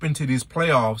limp into these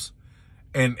playoffs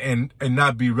and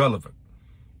not be relevant.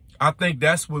 I think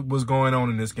that's what was going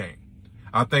on in this game.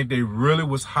 I think they really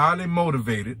was highly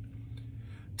motivated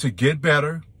to get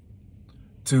better,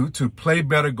 to play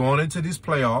better going into these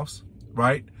playoffs,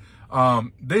 right?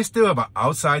 They still have an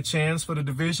outside chance for the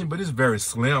division, but it's very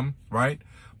slim, right?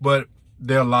 But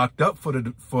they're locked up for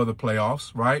the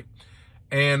playoffs, right?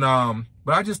 And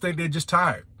but I just think they're just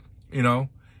tired, you know.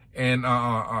 And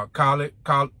Colin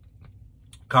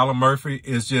Murphy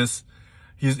is just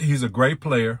he's a great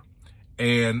player,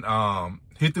 and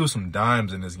he threw some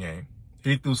dimes in this game.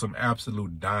 He threw some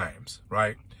absolute dimes,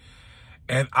 right?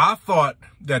 And I thought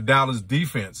that Dallas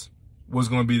defense was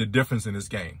going to be the difference in this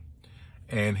game.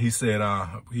 And he said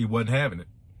he wasn't having it.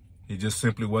 He just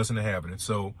simply wasn't having it.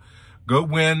 So good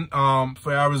win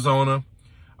for Arizona.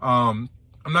 I'm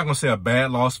not going to say a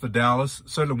bad loss for Dallas.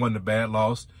 Certainly wasn't a bad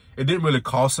loss. It didn't really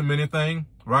cost them anything,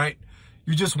 right?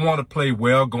 You just want to play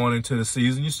well going into the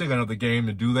season. You still got another game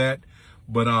to do that.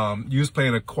 But you was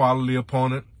playing a quality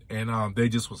opponent, and they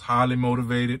just was highly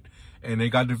motivated, and they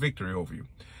got the victory over you.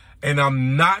 And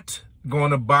I'm not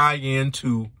going to buy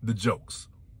into the jokes,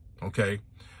 okay?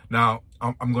 Now,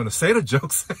 I'm going to say the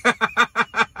jokes.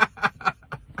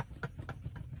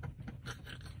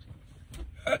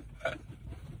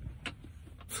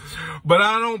 But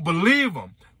I don't believe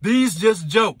them. These just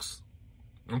jokes,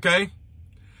 okay?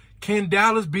 Can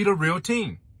Dallas beat a real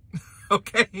team?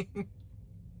 Okay?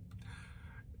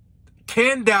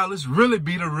 Can Dallas really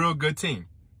beat a real good team?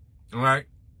 All right?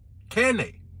 Can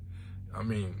they? I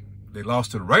mean, they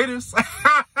lost to the Raiders.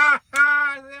 I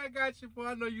got you, boy.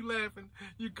 I know you laughing.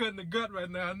 You cutting the gut right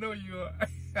now. I know you are.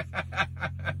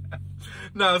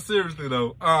 No, seriously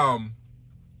though.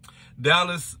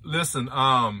 Dallas, listen,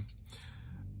 I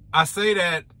say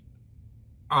that,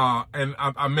 and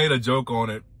I made a joke on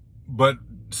it, but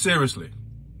seriously,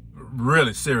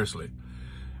 really seriously,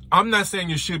 I'm not saying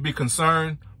you should be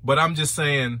concerned, but I'm just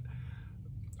saying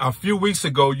a few weeks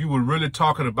ago, you were really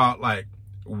talking about like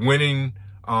winning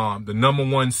the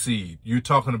 #1 seed. You're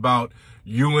talking about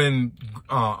you and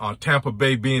Tampa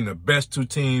Bay being the best two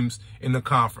teams in the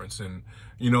conference, and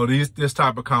you know this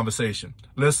type of conversation.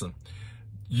 Listen,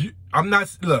 I'm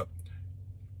not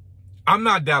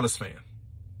a Dallas fan,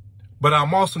 but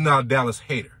I'm also not a Dallas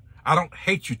hater. I don't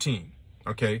hate your team,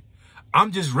 okay?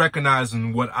 I'm just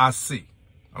recognizing what I see,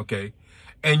 okay?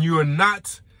 And you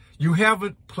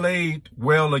haven't played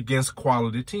well against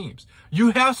quality teams.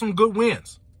 You have some good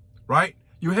wins, right?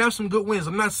 You have some good wins.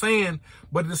 I'm not saying,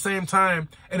 but at the same time,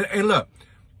 and look,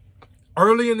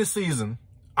 early in the season,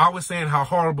 I was saying how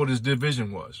horrible this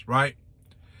division was, right?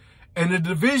 And the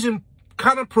division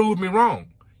kind of proved me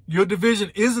wrong. Your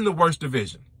division isn't the worst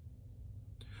division.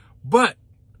 But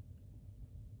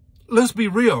let's be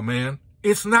real, man.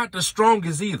 It's not the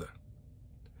strongest either.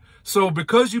 So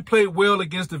because you played well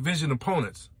against division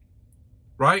opponents,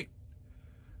 right?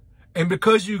 And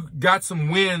because you got some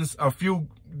wins, a few,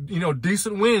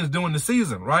 decent wins during the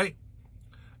season, right?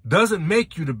 Doesn't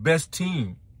make you the best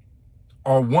team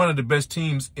or one of the best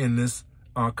teams in this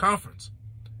conference.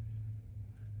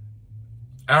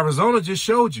 Arizona just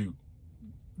showed you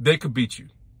they could beat you.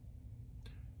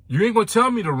 You ain't going to tell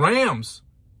me the Rams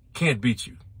can't beat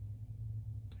you.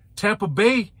 Tampa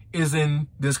Bay is in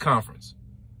this conference.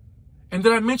 And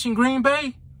did I mention Green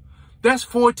Bay? That's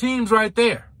 4 teams right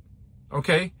there.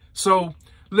 Okay? So,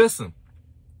 listen.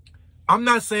 I'm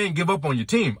not saying give up on your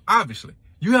team. Obviously,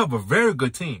 you have a very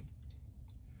good team.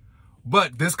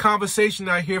 But this conversation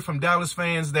I hear from Dallas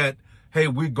fans that, hey,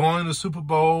 we're going to the Super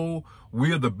Bowl.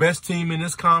 We are the best team in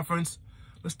this conference.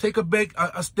 Let's take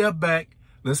a step back.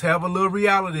 Let's have a little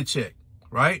reality check,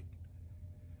 right?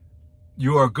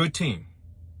 You are a good team,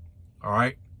 all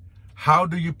right? How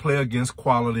do you play against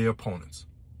quality opponents?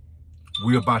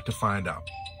 We're about to find out.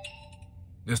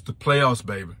 It's the playoffs,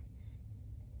 baby.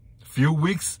 A few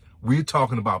weeks, we're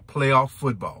talking about playoff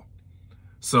football.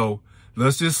 So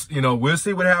let's just, we'll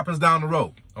see what happens down the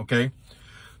road, okay?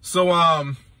 So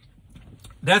I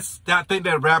think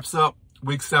that wraps up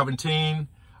week 17.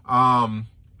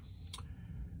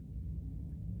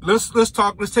 Let's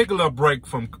take a little break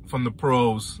from the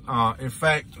pros. In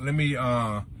fact,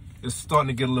 it's starting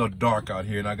to get a little dark out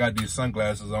here, and I got these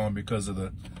sunglasses on because of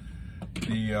the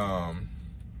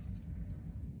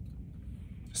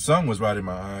sun was right in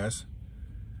my eyes.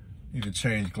 Need to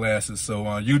change glasses. So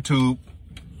on YouTube,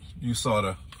 you saw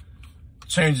the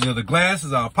changing of the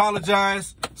glasses. I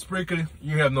apologize. Sprinkler,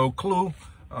 you have no clue,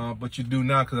 but you do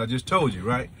now because I just told you,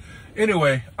 right?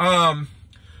 Anyway,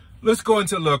 let's go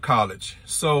into a little college.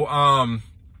 So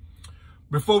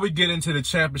before we get into the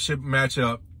championship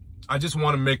matchup, I just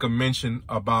want to make a mention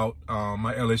about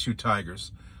my LSU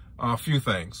Tigers. A few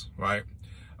things, right?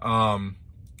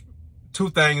 2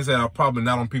 things that are probably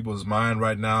not on people's mind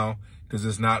right now because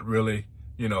it's not really,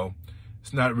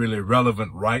 it's not really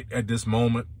relevant right at this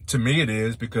moment. To me, it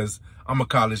is because I'm a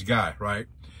college guy, right?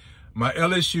 My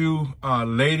LSU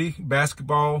lady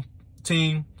basketball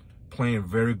team playing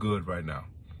very good right now.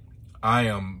 I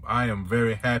am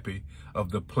very happy of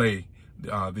the play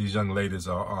these young ladies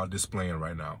are displaying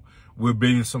right now. We're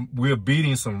beating some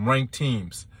ranked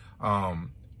teams,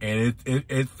 and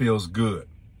it feels good.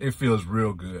 It feels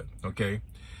real good. Okay.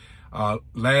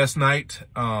 Last night,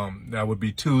 that would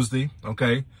be Tuesday.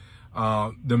 Okay.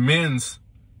 The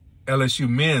LSU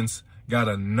men's got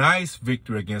a nice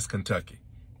victory against Kentucky.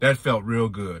 That felt real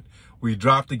good. We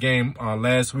dropped the game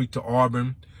last week to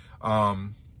Auburn.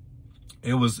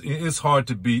 It's hard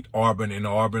to beat Auburn in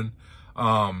Auburn.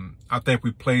 I think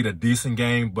we played a decent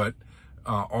game, but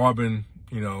Auburn,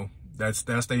 that's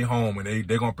their home, and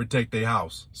they're gonna protect their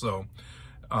house. So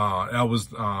that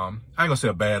was I ain't gonna say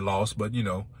a bad loss, but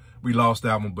we lost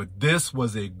that one. But this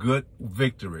was a good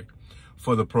victory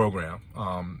for the program.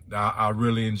 I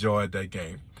really enjoyed that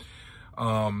game.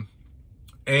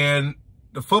 And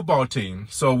the football team.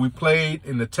 So we played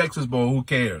in the Texas Bowl. Who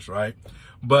cares, right?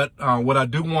 But what I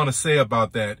do want to say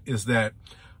about that is that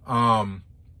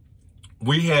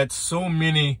we had so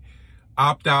many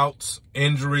opt-outs,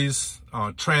 injuries,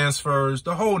 transfers,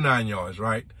 the whole 9 yards,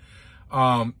 right?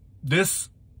 This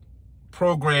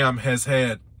program has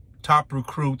had top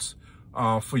recruits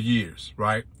for years,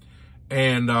 right?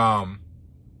 And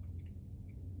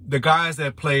the guys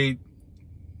that played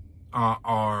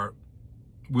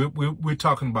we're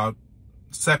talking about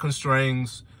second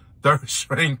strings, third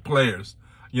string players.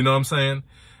 You know what I'm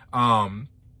saying?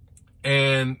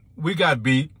 And we got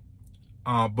beat.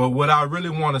 But what I really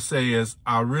want to say is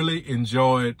I really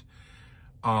enjoyed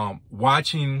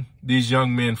watching these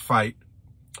young men fight.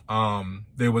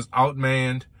 They was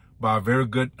outmanned by a very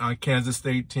good Kansas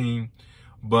State team.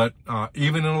 But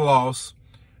even in a loss,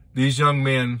 these young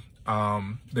men,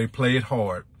 they played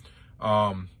hard.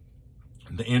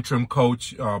 The interim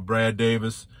coach, Brad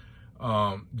Davis,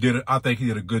 I think he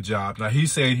did a good job. Now, he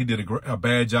said he did a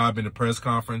bad job in the press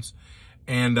conference.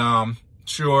 And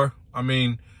sure, I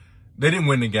mean, they didn't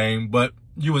win the game, but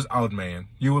you was outmanned.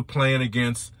 You were playing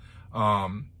against, a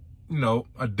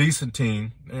decent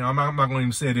team. And I'm not going to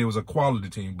even say it was a quality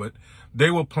team, but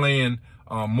they were playing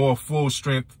more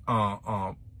full-strength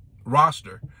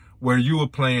roster where you were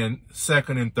playing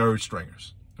second and third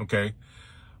stringers, okay?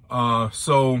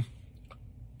 So,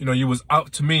 you was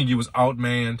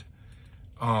outmanned.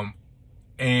 I'm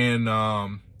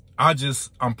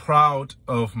proud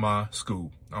of my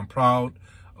school. I'm proud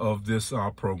of this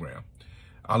program.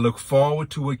 I look forward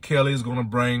to what Kelly is going to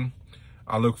bring.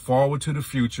 I look forward to the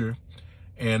future.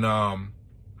 And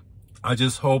I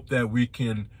just hope that we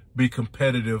can be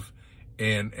competitive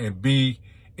and be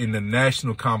in the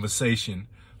national conversation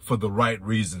for the right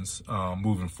reasons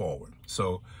moving forward.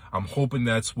 So I'm hoping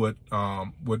that's what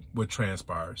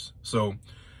transpires. So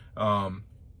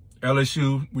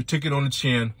LSU, we took it on the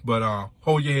chin, but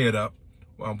hold your head up.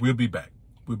 We'll be back.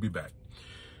 We'll be back.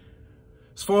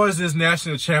 as far as this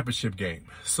national championship game.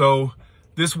 So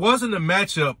this wasn't a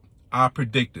matchup I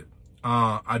predicted.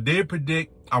 I did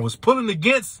predict, I was pulling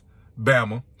against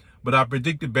Bama, but I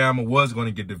predicted Bama was going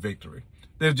to get the victory.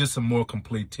 They're just a more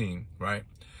complete team, right?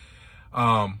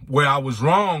 Where I was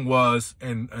wrong was,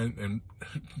 and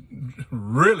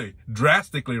really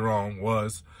drastically wrong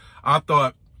was, I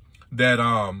thought that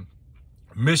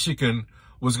Michigan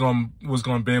was going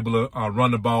to be able to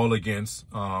run the ball against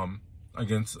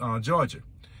Georgia,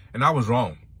 and I was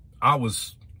wrong. I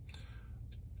was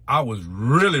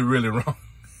really wrong.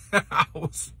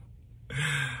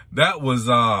 That was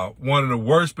one of the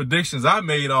worst predictions I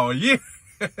made all year.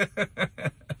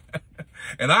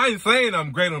 And I ain't saying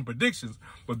I'm great on predictions,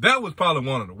 but that was probably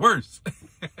one of the worst.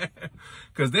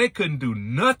 Because they couldn't do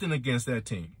nothing against that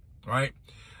team, right?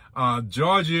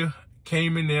 Georgia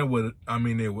came in there with,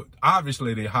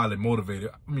 obviously they're highly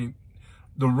motivated. I mean,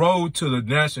 the road to the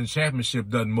national championship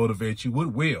doesn't motivate you.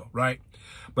 It will, right?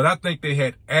 But I think they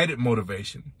had added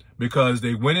motivation because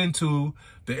they went into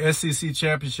the SEC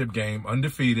championship game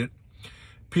undefeated.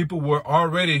 People were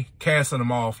already casting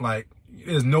them off like,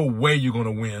 there's no way you're going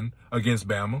to win against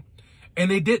Bama.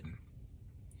 And they didn't.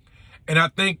 And I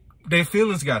think their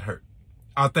feelings got hurt.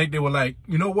 I think they were like,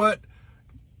 you know what?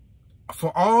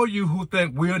 For all you who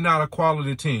think we're not a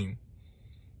quality team,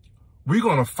 we're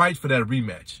going to fight for that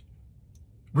rematch.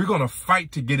 We're going to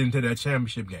fight to get into that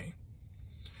championship game.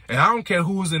 And I don't care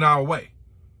who's in our way.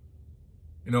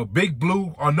 You know, big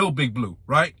blue or no big blue,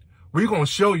 right? We're going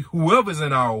to show you whoever's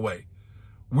in our way.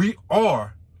 We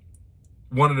are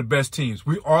one of the best teams.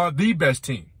 We are the best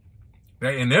team.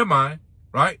 In their mind,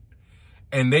 right?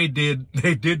 And they did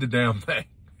the damn thing.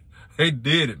 They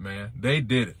did it, man. They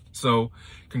did it. So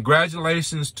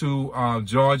congratulations to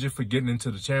Georgia for getting into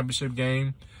the championship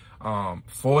game,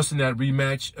 forcing that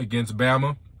rematch against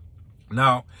Bama.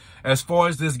 Now, as far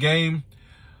as this game,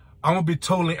 I'm going to be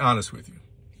totally honest with you.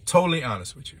 Totally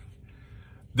honest with you.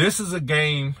 This is a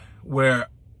game where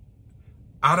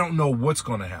I don't know what's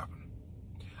going to happen.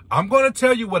 I'm going to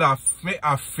tell you what I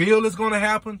feel is going to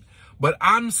happen, but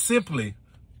I'm simply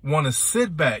want to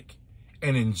sit back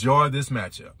and enjoy this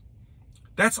matchup.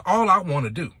 That's all I want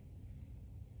to do.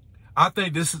 I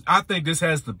think this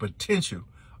has the potential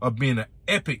of being an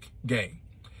epic game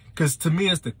because to me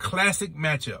it's the classic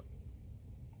matchup.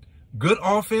 Good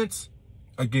offense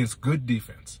against good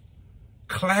defense.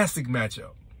 Classic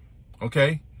matchup.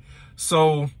 Okay?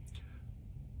 So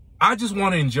I just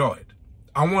want to enjoy it.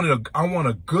 I want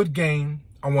a good game.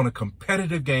 I want a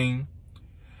competitive game.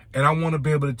 And I want to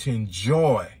be able to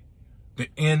enjoy the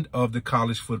end of the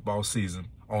college football season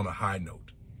on a high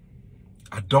note.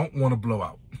 I don't want to blow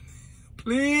out.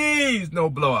 Please, no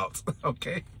blowouts.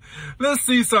 Okay? Let's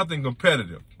see something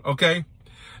competitive. Okay?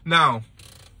 Now,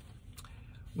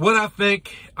 what I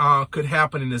think could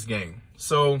happen in this game.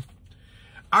 So,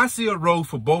 I see a road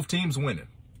for both teams winning.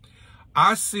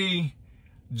 I see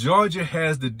Georgia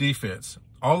has the defense,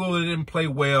 although they didn't play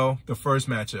well the first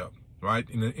matchup, right,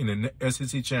 in the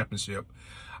SEC championship.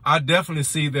 I definitely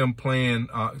see them playing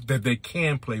that they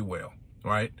can play well,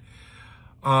 right?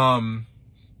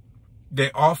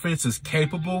 Their offense is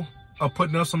capable of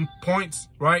putting up some points,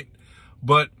 right?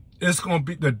 But it's going to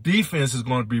be the defense is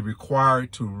going to be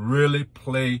required to really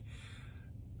play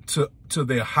to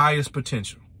their highest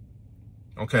potential.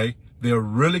 Okay, they're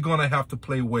really going to have to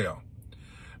play well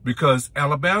because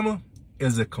Alabama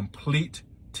is a complete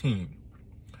team.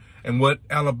 And what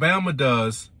Alabama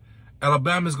does,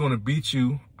 Alabama is going to beat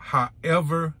you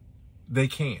however they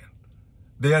can.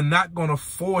 They are not going to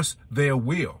force their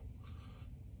will.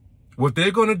 What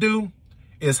they're going to do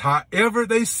is however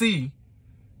they see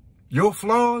your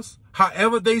flaws,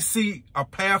 however they see a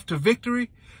path to victory,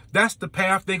 that's the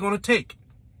path they're going to take.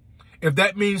 If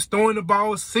that means throwing the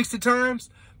ball 60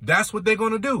 times, that's what they're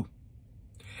going to do.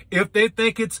 If they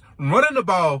think it's running the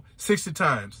ball 60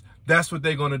 times, that's what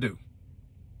they're going to do.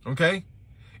 Okay?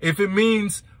 If it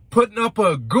means putting up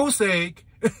a goose egg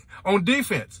on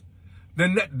defense,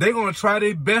 then they're going to try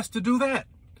their best to do that.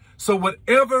 So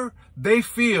whatever they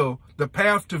feel the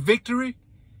path to victory,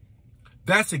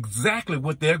 that's exactly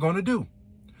what they're going to do.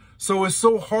 So it's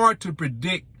so hard to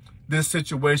predict this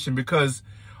situation because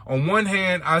on one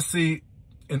hand, I see,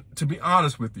 and to be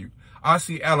honest with you, I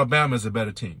see Alabama as a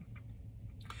better team.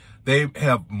 They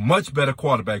have much better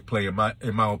quarterback play in my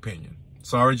opinion.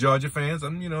 Sorry, Georgia fans.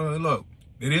 Look,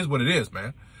 it is what it is,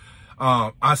 man.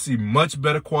 I see much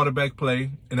better quarterback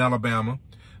play in Alabama.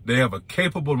 They have a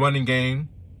capable running game,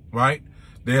 right?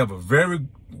 They have a very,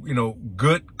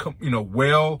 good,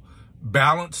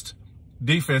 well-balanced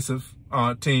defensive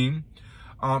team.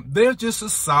 They're just a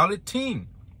solid team.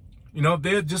 You know,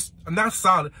 they're just not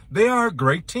solid. They are a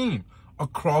great team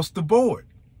across the board.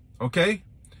 Okay.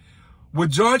 What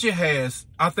Georgia has,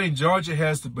 I think Georgia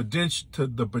has the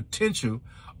potential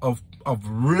of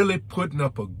really putting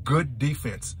up a good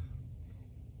defense.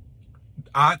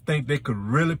 I think they could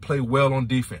really play well on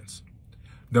defense.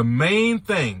 The main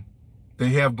thing they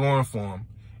have going for them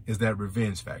is that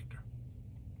revenge factor,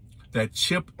 that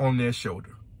chip on their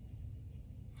shoulder.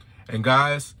 And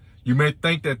guys, you may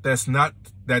think that that's not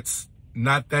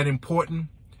that important.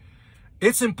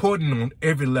 It's important on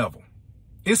every level.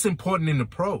 It's important in the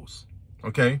pros,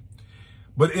 okay?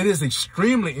 But it is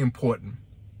extremely important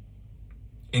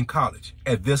in college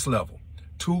at this level.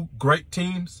 Two great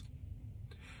teams,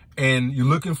 and you're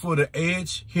looking for the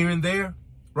edge here and there,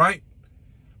 right?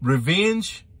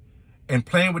 Revenge and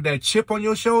playing with that chip on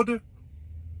your shoulder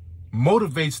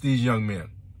motivates these young men.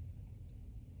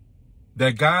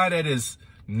 That guy that is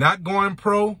not going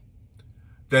pro,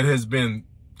 that has been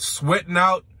sweating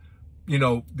out, you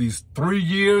know, these 3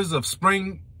 years of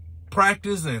spring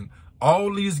practice and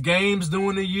all these games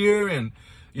during the year, and,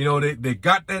 you know, they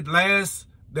got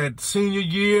that senior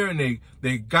year, and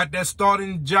they got that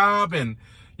starting job, and,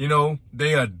 you know,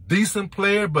 they're a decent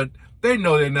player, but they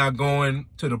know they're not going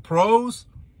to the pros.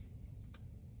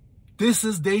 This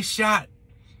is their shot.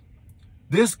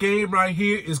 This game right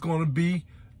here is going to be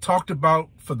talked about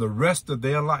for the rest of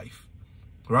their life,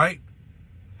 right?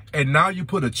 And now you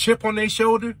put a chip on their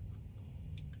shoulder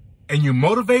and you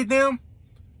motivate them,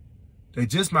 they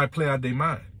just might play out of their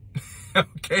mind,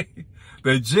 okay?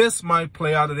 They just might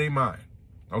play out of their mind,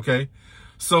 okay?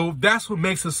 So that's what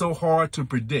makes it so hard to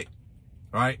predict,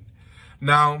 right?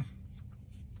 Now,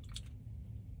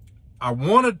 I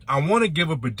want to give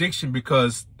a prediction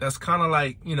because that's kind of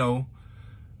like, you know,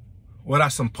 what I'm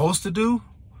supposed to do.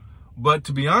 But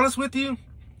to be honest with you,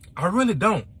 I really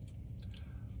don't.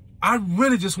 I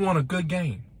really just want a good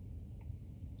game.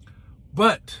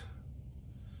 But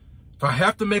if I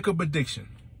have to make a prediction,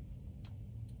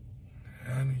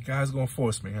 and you guys gonna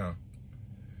force me, huh?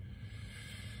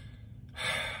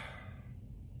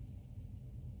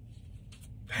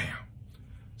 Damn.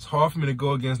 It's hard for me to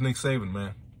go against Nick Saban,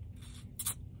 man.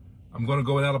 I'm going to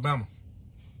go with Alabama.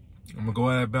 I'm going to go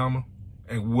with Alabama.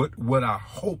 And what I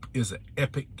hope is an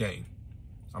epic game.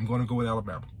 I'm going to go with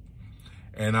Alabama.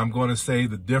 And I'm going to say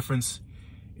the difference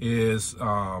is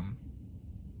young.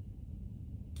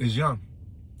 I'm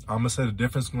going to say the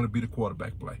difference is going to be the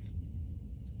quarterback play.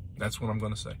 That's what I'm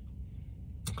going to say.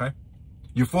 Okay?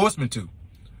 You forced me to.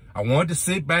 I wanted to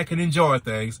sit back and enjoy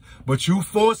things, but you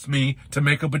forced me to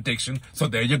make a prediction. So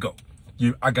there you go.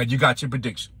 You got your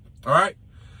prediction. All right?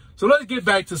 So let's get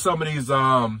back to some of these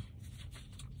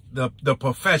the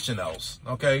professionals,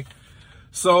 okay?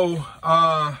 So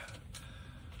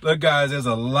look, guys, there's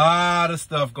a lot of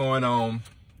stuff going on.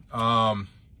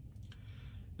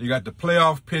 You got the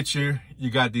playoff picture, you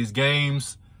got these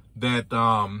games that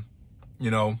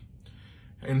you know,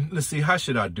 and let's see, how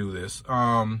should I do this?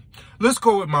 Let's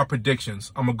go with my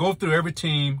predictions. I'm gonna go through every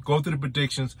team, go through the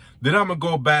predictions, then I'm gonna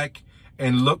go back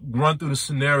and run through the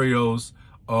scenarios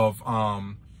of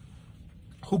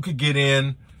who could get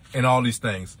in and all these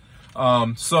things.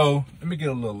 So let me get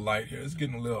a little light here. It's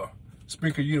getting a little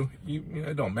Spreaker.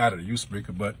 It don't matter to you,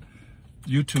 Spreaker, but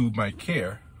YouTube might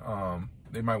care.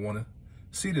 They might want to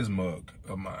see this mug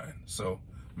of mine. So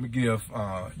let me give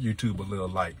YouTube a little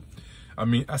light.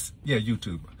 Yeah,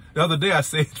 YouTube. The other day I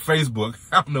said Facebook.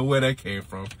 I don't know where that came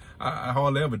from. I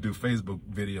hardly ever do Facebook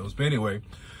videos. But anyway,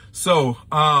 so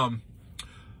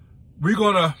we're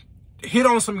gonna hit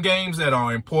on some games that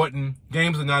are important.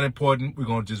 Games that are not important, we're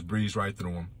going to just breeze right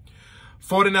through them.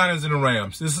 49ers and the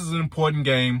Rams. This is an important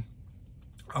game.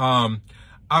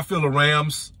 I feel the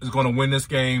Rams is going to win this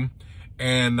game.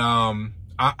 And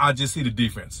I just see the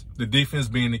defense. The defense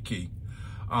being the key.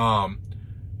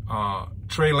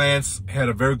 Trey Lance had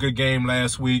a very good game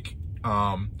last week.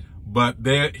 But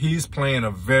he's playing a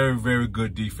very, very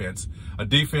good defense. A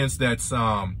defense that's,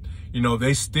 you know,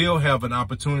 they still have an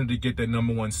opportunity to get that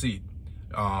 #1 seed.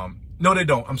 No, they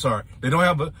don't. I'm sorry. They don't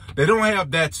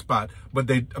have that spot, but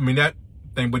they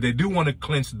do want to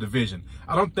clinch the division.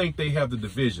 I don't think they have the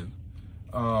division.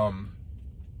 Let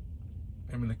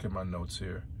me look at my notes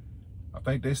here. I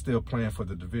think they're still playing for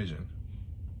the division.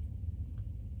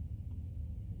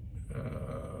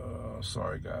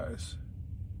 Sorry, guys.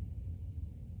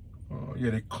 Yeah,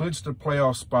 they clinched the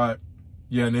playoff spot.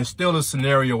 Yeah, and there's still a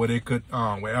scenario where they could,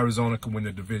 where Arizona could win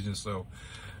the division. So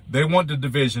they want the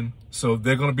division, so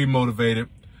they're going to be motivated.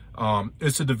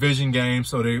 It's a division game,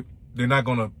 so they're not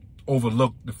going to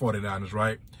overlook the 49ers,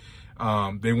 right?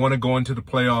 They want to go into the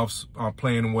playoffs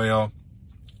playing well.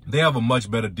 They have a much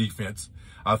better defense.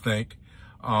 I think.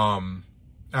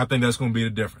 I think that's going to be the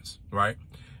difference, right?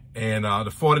 And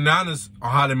the 49ers are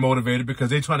highly motivated because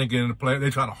they're trying to get in the play. They're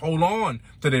trying to hold on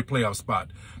to their playoff spot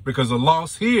because a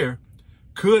loss here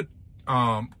could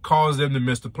cause them to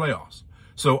miss the playoffs.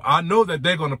 So I know that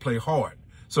they're going to play hard.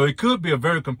 So it could be a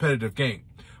very competitive game.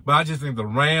 But I just think the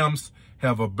Rams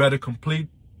have a better complete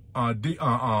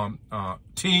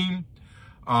team.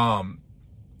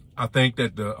 I think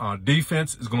that the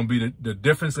defense is going to be the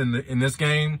difference in this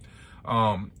game.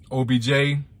 OBJ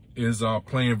is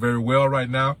playing very well right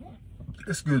now.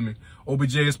 Excuse me.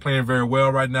 OBJ is playing very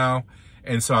well right now.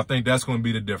 And so I think that's going to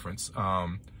be the difference,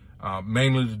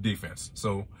 mainly the defense.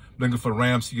 So looking for the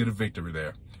Rams to get a victory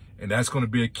there. And that's going to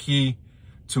be a key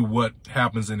to what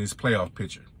happens in this playoff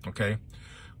picture, okay?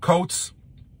 Colts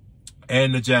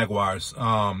and the Jaguars.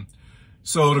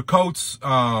 So the Colts,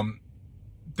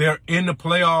 they're in the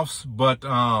playoffs, but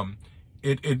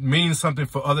it means something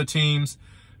for other teams.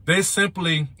 They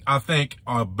simply, I think,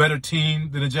 are a better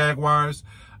team than the Jaguars.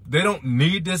 They don't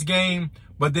need this game,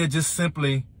 but they're just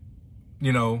simply,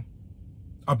 you know,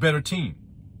 a better team,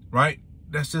 right?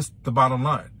 That's just the bottom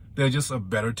line. They're just a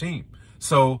better team.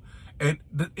 So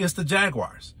it's the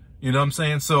Jaguars, you know what I'm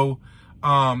saying? So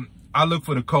I look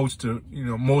for the coach to, you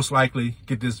know, most likely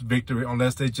get this victory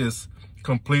unless they just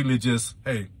completely just,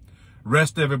 hey,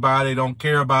 rest everybody, don't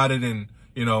care about it, and,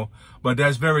 you know, but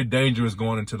that's very dangerous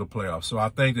going into the playoffs. So I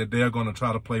think that they're going to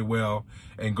try to play well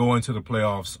and go into the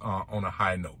playoffs on a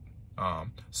high note.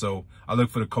 So I look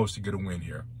for the coach to get a win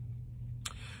here.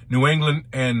 New England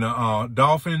and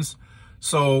Dolphins.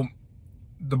 So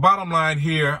the bottom line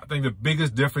here, I think the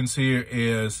biggest difference here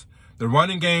is the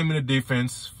running game and the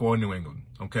defense for New England,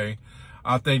 okay?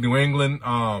 I think New England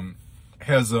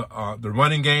has the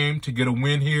running game to get a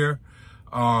win here,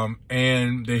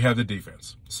 and they have the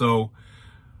defense. So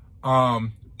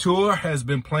Tua has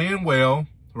been playing well,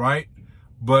 right?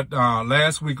 But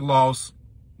last week loss,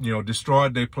 you know,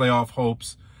 destroyed their playoff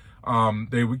hopes.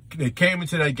 They came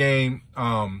into that game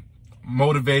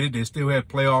motivated. They still had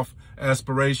playoff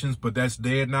aspirations, but that's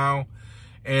dead now.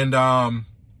 And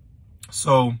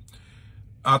so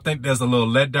I think there's a little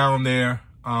letdown there.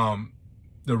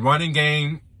 The running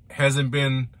game hasn't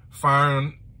been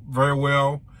firing very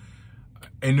well,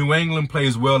 and New England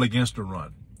plays well against the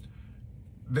run.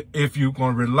 If you're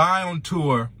going to rely on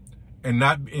Tua and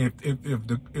not if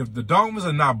the Dolphins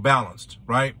are not balanced,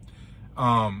 right?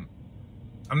 I'm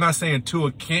not saying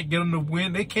Tua can't get them to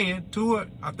win. They can. Tua,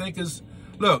 I think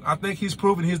I think he's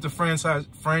proven he's the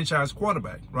franchise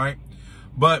quarterback, right?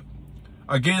 But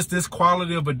against this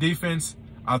quality of a defense,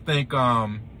 I think they're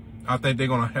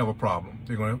going to have a problem.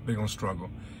 They're going to struggle.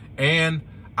 And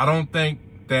I don't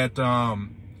think that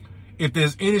if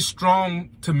there's any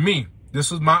strong, to me,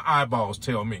 this is my eyeballs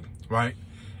tell me, right?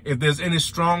 If there's any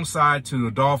strong side to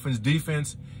the Dolphins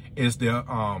defense, is their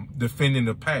defending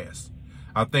the pass.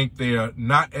 I think they're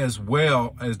not as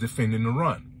well as defending the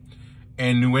run.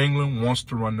 And New England wants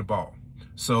to run the ball.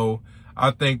 So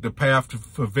I think the path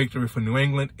for victory for New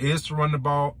England is to run the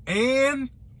ball, and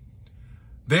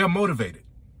they are motivated.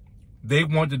 They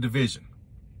want the division.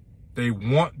 They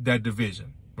want that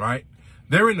division, right?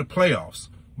 They're in the playoffs,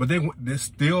 but there's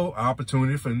still an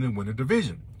opportunity for them to win the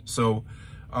division. So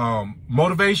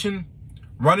motivation,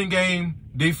 running game,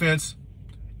 defense,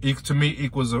 to me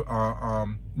equals a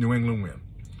New England win.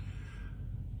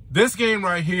 This game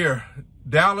right here,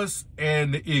 Dallas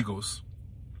and the Eagles.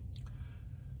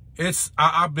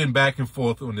 I've been back and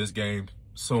forth on this game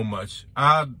so much.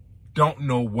 I don't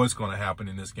know what's going to happen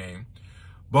in this game.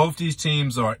 Both these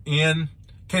teams are in.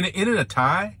 Can it end in a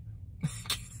tie?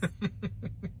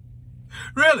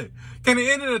 Really? Can it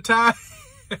end in a tie?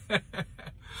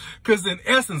 Because in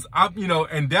essence,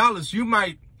 in Dallas, you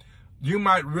might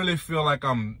really feel like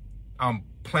I'm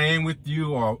playing with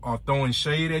you or throwing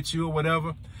shade at you or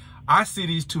whatever. I see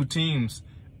these two teams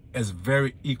as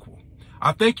very equal.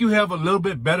 I think you have a little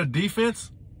bit better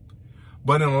defense,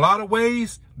 but in a lot of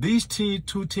ways, these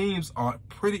two teams are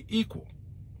pretty equal.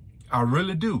 I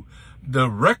really do. The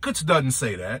records doesn't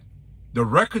say that. The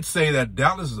records say that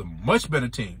Dallas is a much better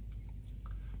team.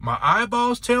 My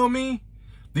eyeballs tell me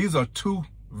these are two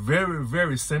very,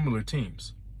 very similar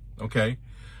teams. Okay.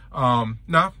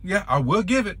 Now, yeah, I will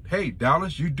give it. Hey,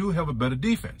 Dallas, you do have a better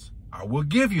defense. I will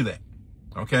give you that.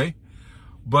 Okay.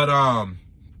 But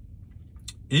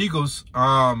Eagles,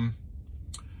 I'm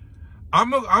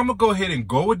gonna go ahead and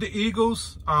go with the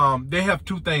Eagles. They have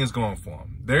two things going for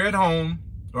them. They're at home,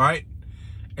 right?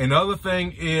 And the other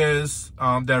thing is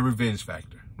that revenge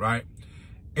factor, right?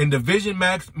 In division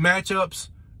matchups,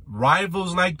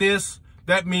 rivals like this,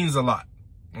 that means a lot,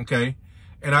 okay?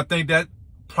 And I think that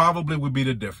probably would be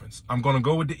the difference. I'm going to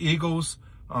go with the Eagles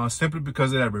simply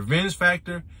because of that revenge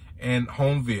factor and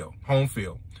home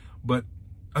field. But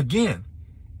again,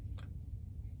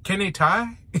 can they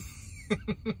tie?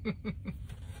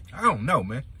 I don't know,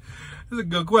 man. That's a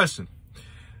good question.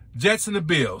 Jets and the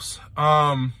Bills.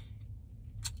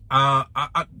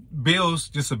 Bills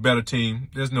just a better team.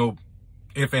 There's no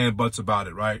ifs and buts about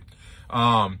it, right?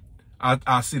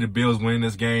 I see the Bills winning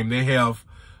this game. They have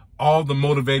all the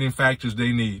motivating factors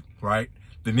they need, right?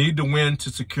 They need to win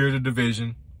to secure the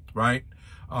division, right?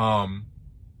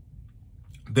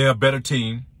 They're a better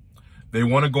team. They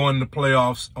want to go in the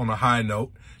playoffs on a high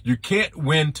note. You can't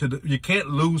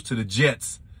lose to the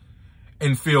Jets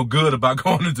and feel good about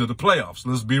going into the playoffs.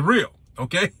 Let's be real,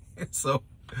 okay? So,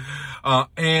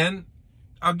 and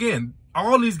again,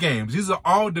 all these games, these are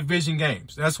all division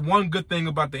games. That's one good thing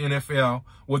about the NFL,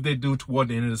 what they do toward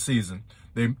the end of the season.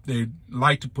 They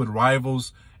like to put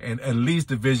rivals and at least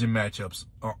division matchups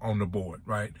on the board,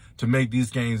 right? To make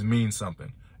these games mean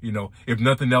something, you know, if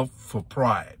nothing else for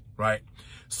pride, right?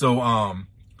 So,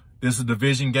 this is a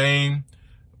division game.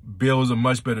 Bills are a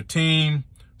much better team.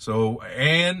 So,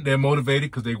 and they're motivated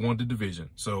because they want the division.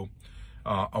 So,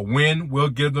 a win will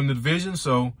give them the division.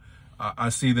 So, I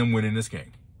see them winning this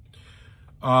game.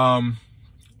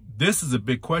 This is a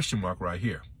big question mark right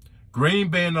here. Green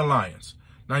Bay and the Lions.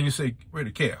 Now you say, wait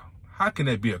a care. How can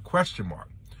that be a question mark?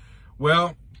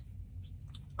 Well,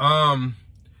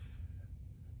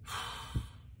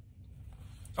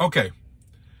 okay.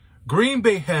 Green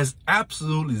Bay has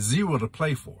absolutely zero to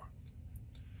play for.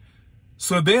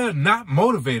 So they're not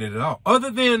motivated at all, other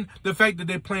than the fact that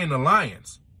they're playing the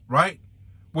Lions, right?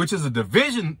 Which is a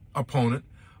division opponent,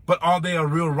 but are they a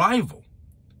real rival?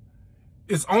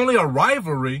 It's only a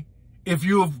rivalry if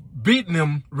you've beaten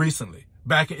them recently,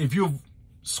 if you've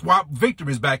swapped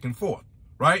victories back and forth,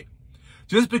 right?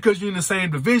 Just because you're in the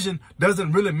same division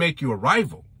doesn't really make you a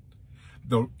rival.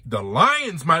 The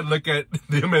Lions might look at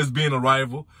them as being a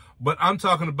rival, but I'm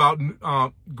talking about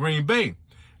Green Bay.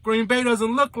 Green Bay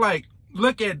doesn't look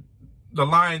at the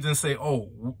Lions and say,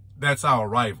 oh, that's our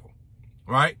rival,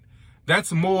 right?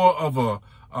 That's more of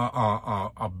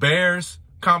a Bears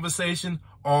conversation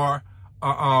or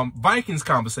Vikings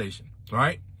conversation,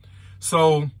 right?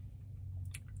 So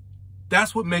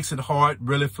that's what makes it hard,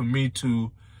 really, for me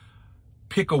to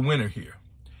pick a winner here.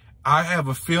 I have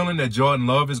a feeling that Jordan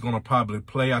Love is going to probably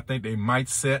play. I think they might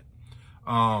set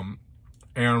Aaron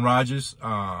Rodgers.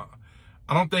 I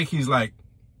don't think he's like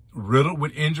riddled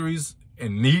with injuries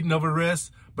and needing of a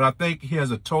rest, but I think he has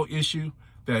a toe issue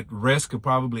that rest could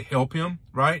probably help him,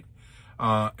 right?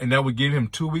 And that would give him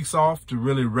 2 weeks off to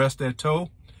really rest that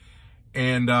toe.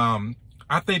 And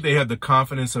I think they have the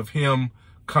confidence of him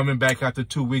coming back after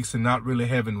 2 weeks and not really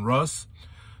having rust.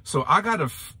 So I got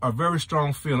a very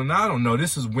strong feeling. Now, I don't know.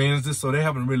 This is Wednesday, so they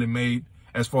haven't really made,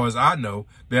 as far as I know,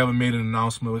 they haven't made an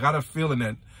announcement. I got a feeling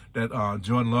that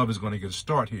Jordan Love is going to get a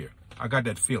start here. I got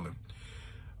that feeling.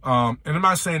 And I'm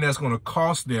not saying that's going to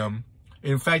cost them.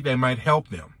 In fact, that might help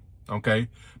them, okay?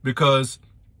 Because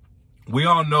we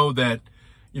all know that,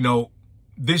 you know,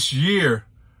 this year,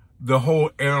 the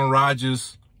whole Aaron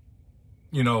Rodgers,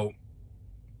 you know,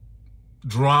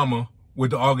 drama with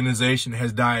the organization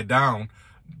has died down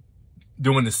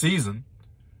during the season,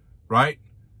 right?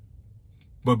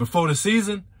 But before the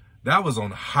season, that was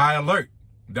on high alert.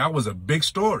 That was a big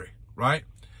story, right?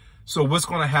 So what's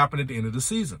going to happen at the end of the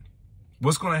season?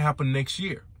 What's going to happen next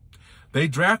year? They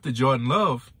drafted Jordan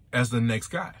Love as the next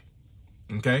guy,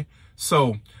 okay?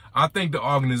 So I think the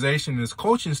organization and its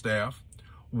coaching staff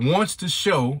wants to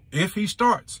show, if he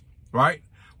starts, right,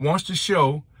 wants to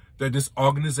show that this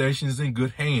organization is in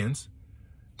good hands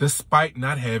despite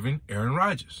not having Aaron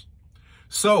Rodgers.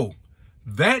 So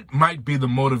that might be the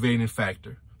motivating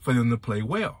factor for them to play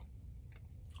well,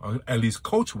 or at least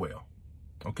coach well,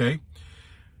 okay?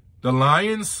 The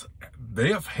Lions, they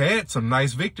have had some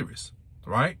nice victories,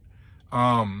 right?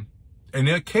 And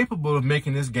they're capable of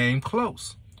making this game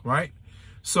close, right?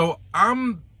 So I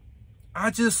don't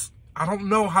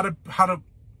know how to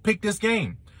pick this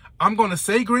game. I'm going to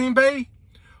say Green Bay,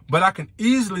 but I can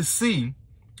easily see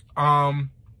the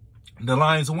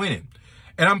Lions winning.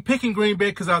 And I'm picking Green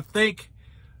Bay because I think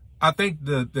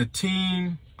the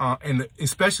team and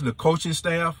especially the coaching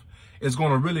staff is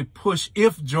going to really push.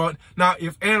 If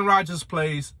Aaron Rodgers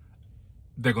plays,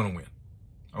 they're going to win.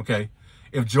 Okay.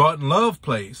 If Jordan Love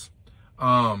plays,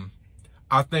 I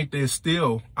think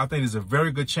there's a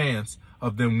very good chance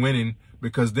of them winning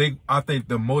because I think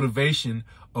the motivation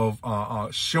of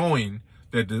showing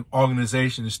that the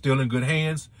organization is still in good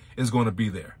hands is going to be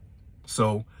there.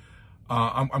 So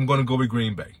I'm going to go with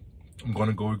Green Bay. I'm going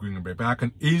to go with Green Bay. But I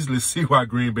can easily see why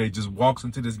Green Bay just walks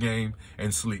into this game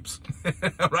and sleeps.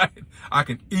 Right? I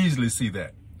can easily see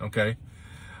that. Okay.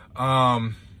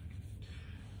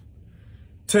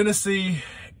 Tennessee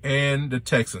and the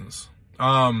Texans.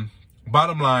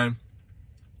 Bottom line,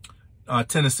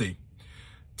 Tennessee.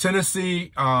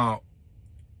 Tennessee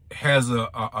has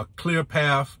a clear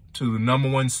path to the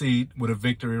 #1 seed with a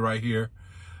victory right here.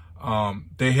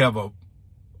 They have a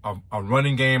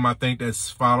running game, I think, that's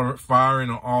firing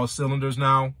on all cylinders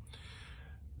now.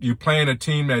 You're playing a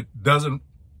team that doesn't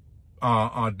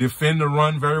defend the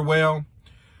run very well.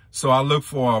 So I look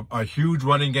for a huge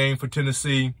running game for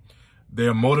Tennessee.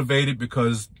 They're motivated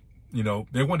because, you know,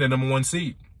 they want that #1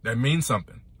 seed. That means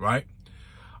something, right?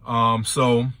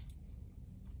 So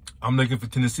I'm looking for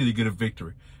Tennessee to get a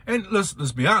victory. And let's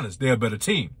be honest, they're a better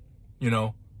team. You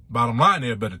know, bottom line,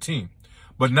 they're a better team.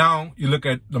 But now you look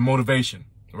at the motivation,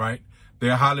 right?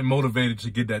 They're highly motivated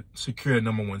to get that secure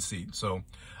 #1 seed. So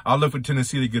I'll look for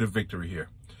Tennessee to get a victory here.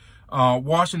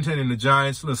 Washington and the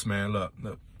Giants. Listen, man,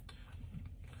 look.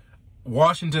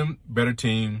 Washington, better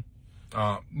team.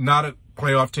 Not a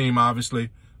playoff team, obviously.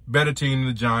 Better team than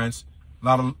the Giants.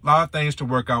 A lot of things to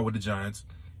work out with the Giants.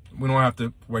 We don't have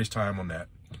to waste time on that.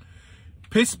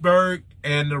 Pittsburgh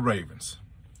and the Ravens.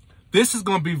 This is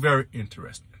going to be very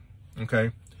interesting,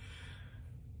 okay?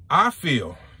 I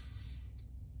feel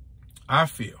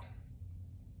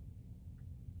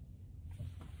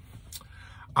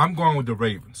I'm going with the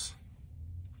Ravens.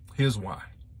 Here's why.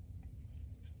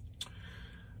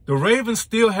 The Ravens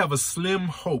still have a slim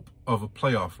hope of a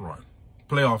playoff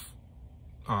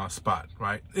spot,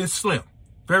 right? It's slim,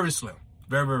 very slim,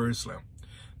 very, very slim.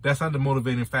 That's not the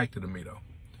motivating factor to me, though.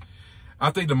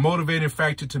 I think the motivating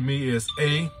factor to me is,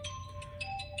 A,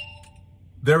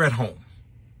 they're at home,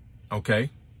 okay?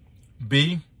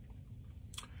 B,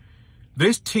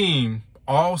 this team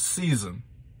all season,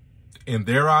 in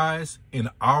their eyes, in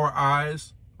our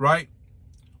eyes, right,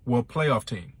 were a playoff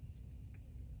team.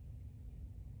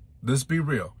 Let's be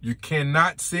real. You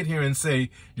cannot sit here and say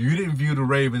you didn't view the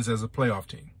Ravens as a playoff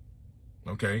team,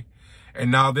 okay?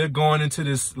 And now they're going into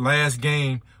this last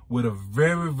game with a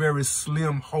very, very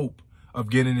slim hope of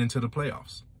getting into the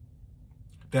playoffs.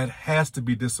 That has to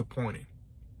be disappointing.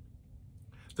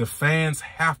 The fans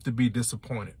have to be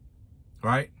disappointed,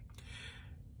 right?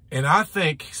 And I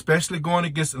think, especially going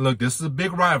against, look, this is a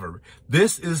big rivalry.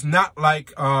 This is not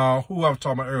like who I was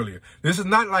talking about earlier. This is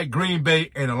not like Green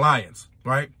Bay and the Lions,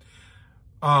 right?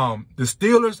 The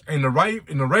Steelers and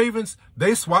the Ravens,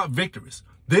 they swap victories.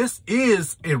 This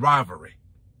is a rivalry,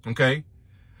 okay?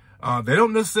 They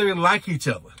don't necessarily like each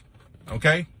other,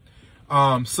 okay?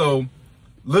 So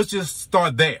let's just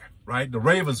start there, right? The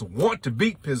Ravens want to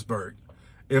beat Pittsburgh,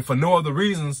 if for no other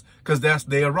reasons, because that's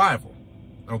their rival,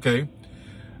 okay?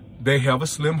 They have a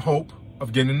slim hope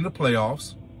of getting in the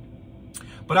playoffs,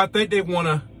 but I think they want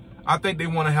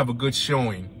to have a good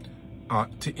showing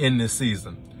to end this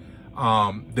season.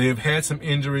 They've had some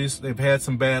injuries, they've had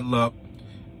some bad luck,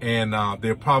 and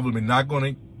they're probably not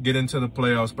going to get into the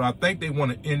playoffs, but I think they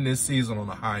want to end this season on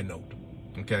a high note,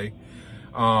 okay?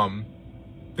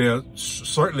 They're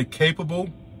certainly capable.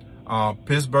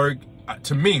 Pittsburgh,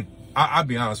 to me, I'll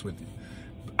be honest with you,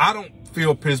 I don't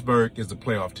feel Pittsburgh is a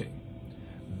playoff team.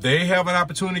 They have an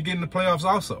opportunity to get in the playoffs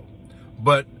also,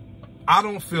 but I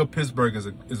don't feel Pittsburgh is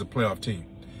a playoff team.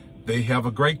 They have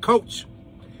a great coach,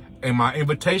 and my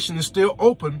invitation is still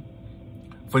open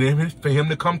for him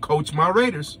to come coach my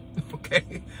Raiders,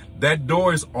 okay? That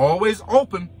door is always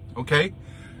open, okay?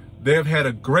 They've had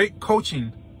a great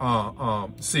coaching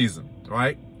season,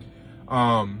 right?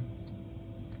 And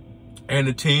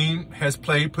the team has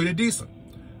played pretty decent.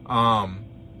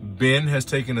 Ben has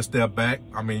taken a step back.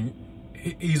 I mean,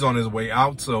 he's on his way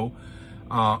out, so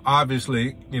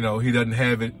obviously, you know, he doesn't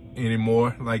have it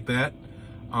anymore like that.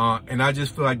 And I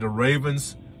just feel like the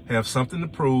Ravens have something to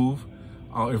prove,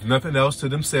 if nothing else, to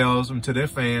themselves and to their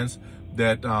fans,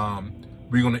 that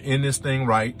we're going to end this thing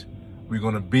right. We're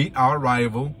going to beat our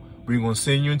rival. We're going to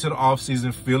send you into the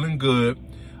offseason feeling good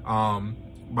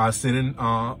by sending,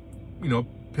 you know,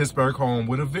 Pittsburgh home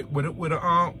with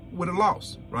a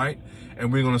loss, right?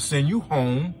 And we're going to send you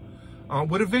home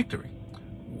with a victory.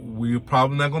 We're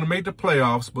probably not going to make the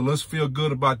playoffs, but let's feel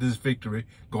good about this victory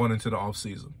going into the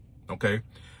offseason, okay?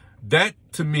 That,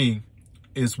 to me,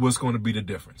 is what's going to be the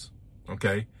difference,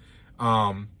 okay?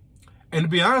 And to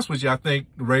be honest with you, I think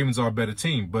the Ravens are a better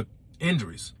team, but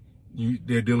injuries,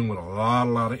 they're dealing with a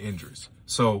lot of injuries.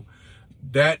 So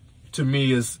that, to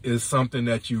me, is something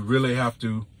that you really have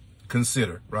to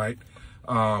consider, right?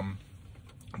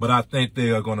 But I think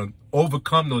they are going to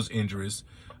overcome those injuries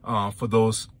for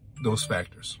those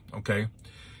factors, okay?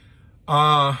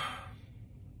 Cincy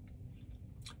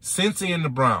and the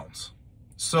Browns.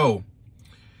 So,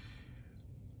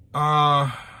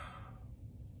 I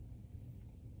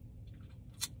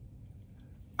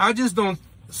just don't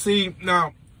see.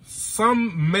 Now,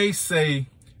 some may say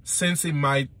Cincy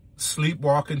might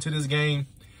sleepwalk into this game.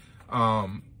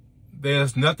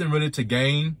 There's nothing really to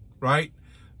gain, right?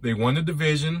 They won the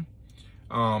division.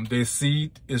 Their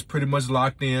seed is pretty much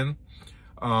locked in.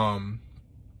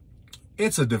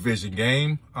 It's a division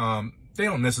game. They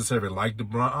don't necessarily like the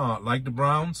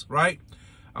Browns, right?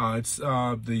 It's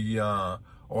the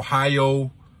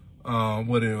Ohio,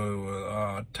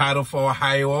 title for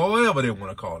Ohio, or whatever they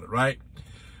want to call it, right?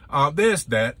 There's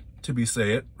that to be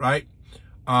said, right?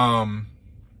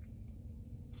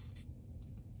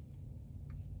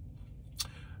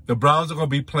 The Browns are going to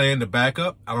be playing the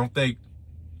backup. I don't think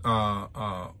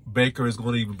Baker is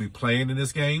going to even be playing in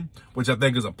this game, which I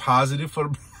think is a positive for the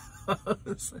Browns.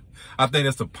 I think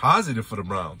that's a positive for the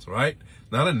Browns, right?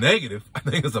 Not a negative. I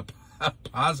think it's a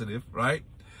positive, right?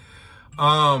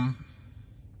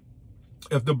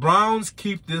 If the Browns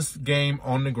keep this game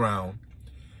on the ground,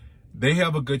 they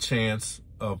have a good chance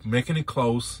of making it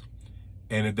close.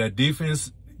 And if that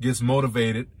defense gets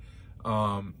motivated,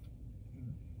 I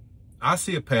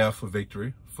see a path for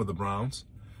victory for the Browns.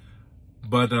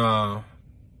 But I'm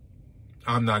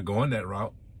not going that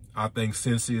route. I think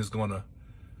Cincy is going to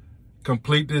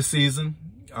complete this season.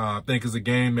 I think it's a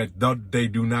game that they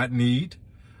do not need.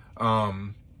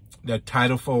 That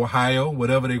title for Ohio,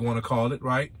 whatever they want to call it,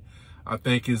 right? I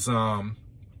think is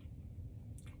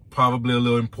probably a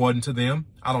little important to them.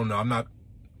 I don't know. I'm not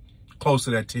close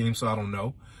to that team, so I don't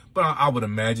know. But I would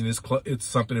imagine it's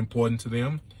something important to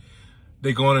them.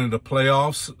 They're going into the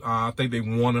playoffs. I think they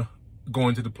want to go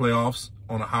into the playoffs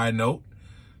on a high note.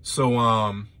 So,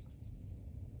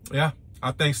 yeah,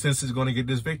 I think Cincy is going to get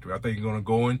this victory. I think he's going to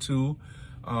go into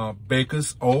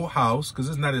Baker's old house, because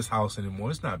it's not his house anymore.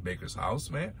 It's not Baker's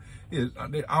house, man.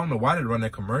 I don't know why they run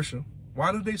that commercial.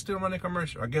 Why do they still run that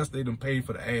commercial? I guess they done paid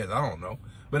for the ads. I don't know.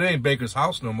 But it ain't Baker's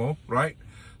house no more, right?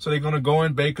 So they're going to go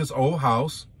in Baker's old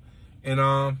house and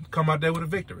come out there with a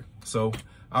victory. So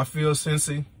I feel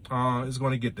Cincy is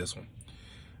going to get this one.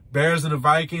 Bears and the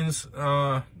Vikings,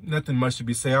 nothing much to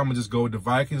be said. I'm going to just go with the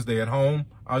Vikings. They're at home.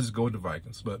 I'll just go with the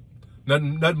Vikings. But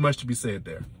nothing much to be said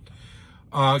there.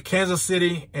 Kansas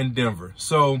City and Denver.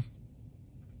 So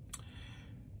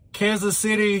Kansas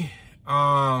City,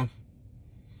 I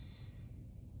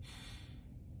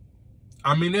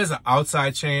mean, there's an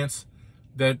outside chance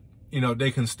that,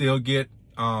 they can still get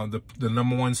the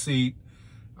number 1 seed.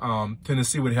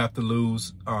 Tennessee would have to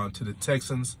lose to the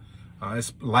Texans.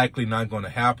 It's likely not going to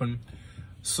happen.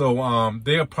 So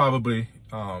they're probably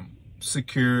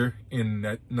secure in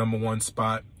that number 1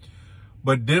 spot.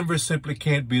 But Denver simply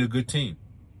can't beat a good team.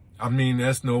 I mean,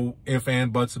 there's no ifs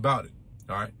and buts about it.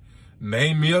 All right.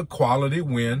 Name me a quality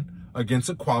win against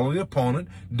a quality opponent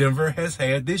Denver has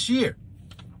had this year.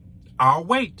 I'll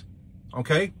wait.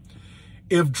 Okay.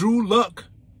 If Drew Lock,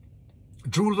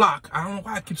 I don't know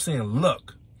why I keep saying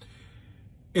Luck.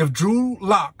 If Drew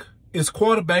Lock is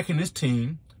quarterbacking this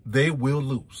team, they will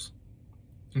lose.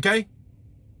 Okay.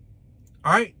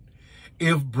 All right.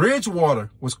 If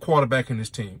Bridgewater was quarterbacking this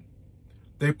team,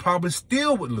 they probably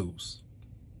still would lose.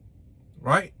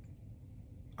 Right?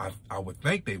 I would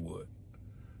think they would.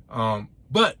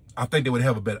 But I think they would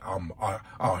have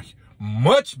a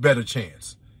much better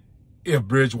chance if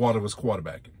Bridgewater was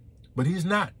quarterbacking. But he's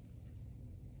not.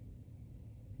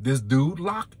 This dude,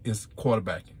 Locke, is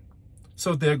quarterbacking.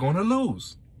 So they're going to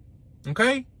lose.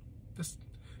 Okay?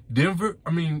 Denver, I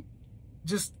mean,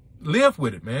 just live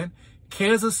with it, man.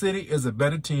 Kansas City is a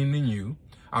better team than you.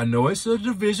 I know it's a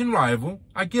division rival.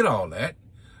 I get all that.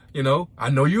 I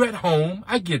know you're at home.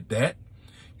 I get that.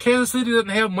 Kansas City doesn't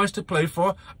have much to play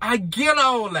for. I get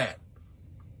all that.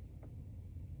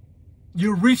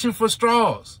 You're reaching for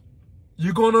straws.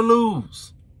 You're going to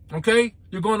lose. Okay?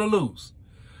 You're going to lose.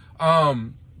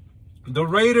 The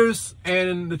Raiders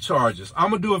and the Chargers. I'm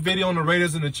going to do a video on the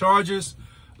Raiders and the Chargers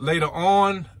later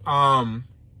on.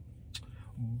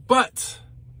 But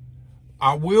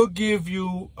I will give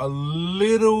you a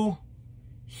little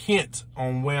hint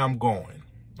on where I'm going.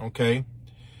 Okay?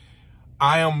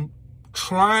 I am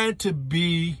trying to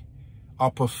be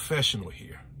a professional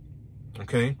here.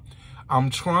 Okay? I'm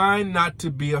trying not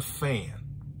to be a fan.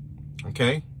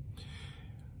 Okay?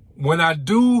 When I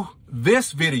do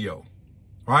this video,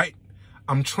 right?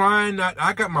 I'm trying not,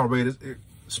 I got my Raiders,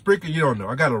 Spreaker, you don't know.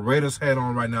 I got a Raiders hat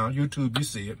on right now. YouTube, you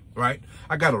see it, right?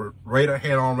 I got a Raider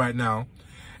hat on right now.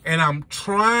 And I'm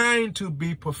trying to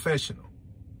be professional.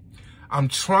 I'm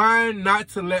trying not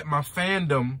to let my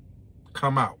fandom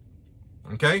come out.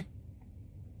 Okay?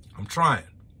 I'm trying.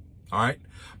 All right?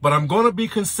 But I'm going to be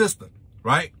consistent,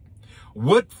 right?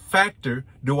 What factor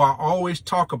do I always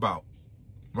talk about?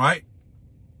 Right?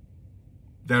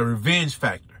 The revenge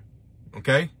factor.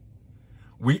 Okay?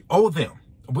 We owe them.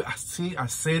 I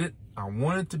said it. I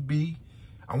wanted to be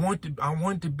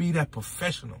that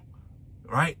professional,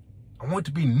 right? I want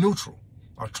to be neutral.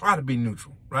 I'll try to be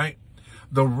neutral, right?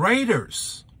 The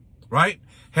Raiders, right,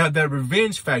 have that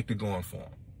revenge factor going for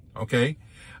them, okay?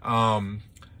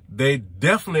 They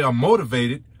definitely are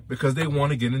motivated because they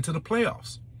want to get into the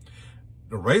playoffs.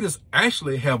 The Raiders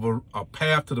actually have a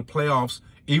path to the playoffs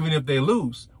even if they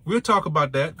lose. We'll talk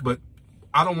about that, but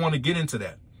I don't want to get into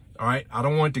that, all right? I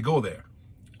don't want it to go there.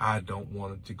 I don't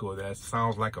want it to go there. It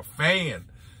sounds like a fan.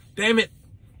 Damn it.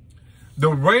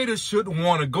 The Raiders shouldn't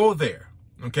want to go there,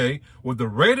 okay? What the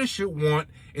Raiders should want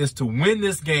is to win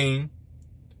this game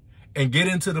and get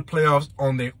into the playoffs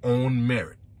on their own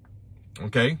merit,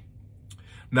 okay?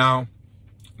 Now,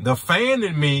 the fan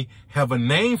in me have a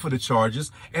name for the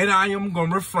Chargers, and I am going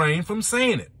to refrain from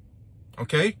saying it,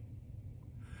 okay?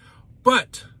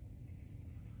 But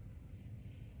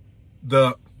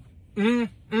the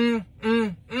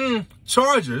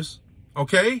Chargers,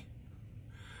 okay?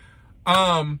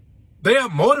 They are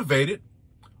motivated,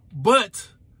 but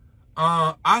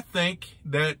I think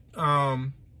that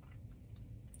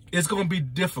it's going to be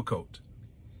difficult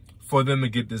for them to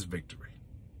get this victory.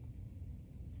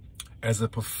 As a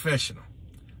professional,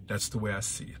 that's the way I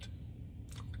see it.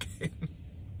 Okay?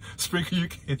 Sprinkle, you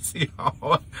can't see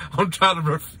how I'm trying to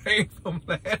refrain from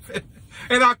laughing,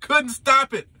 and I couldn't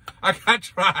stop it. I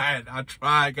tried,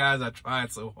 guys. I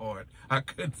tried so hard. I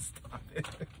couldn't stop it.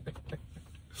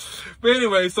 But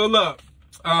anyway, so look,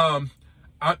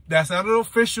 that's not an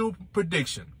official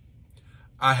prediction.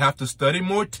 I have to study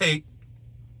more tape,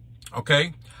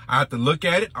 okay? I have to look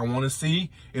at it. I want to see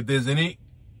if there's any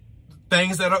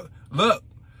things that are, look,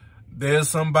 there's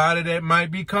somebody that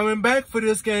might be coming back for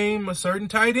this game, a certain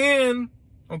tight end,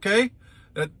 okay,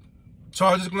 that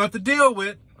Chargers going to have to deal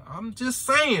with. I'm just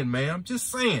saying, man. I'm just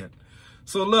saying.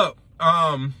 So, look,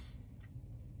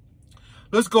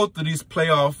 let's go through these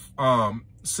playoff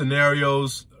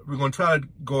scenarios. We're going to try to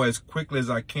go as quickly as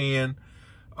I can.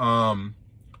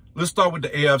 Let's start with the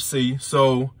AFC.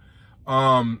 So,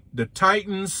 the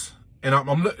Titans, and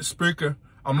Spreaker,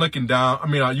 I'm looking down. I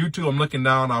mean, on YouTube, I'm looking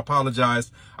down. I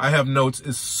apologize. I have notes.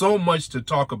 It's so much to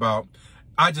talk about.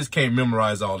 I just can't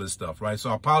memorize all this stuff, right?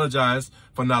 So I apologize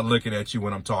for not looking at you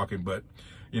when I'm talking, but,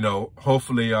 you know,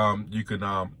 hopefully you can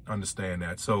understand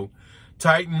that. So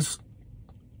Titans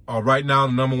are right now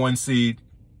the #1 seed.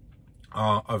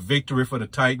 A victory for the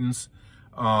Titans.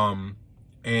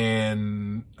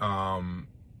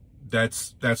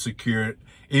 That's secured.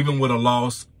 Even with a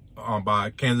loss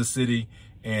by Kansas City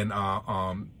and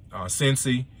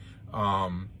Cincy,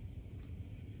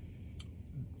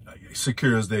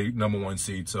 secures the #1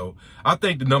 seed. So I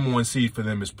think the #1 seed for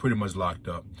them is pretty much locked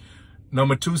up.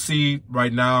 #2 seed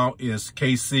right now is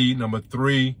KC.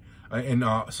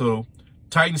 #3, so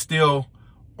Titans still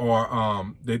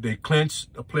are they clinched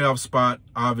a playoff spot.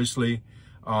 Obviously,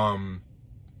 I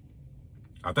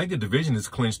think the division is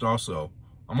clinched also.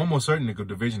 I'm almost certain the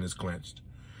division is clinched.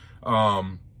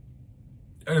 And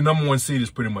the #1 seed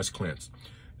is pretty much clinched.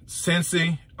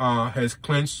 Cincy has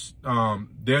clinched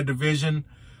their division.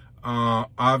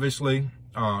 Obviously,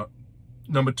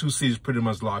 #2 seed is pretty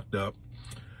much locked up.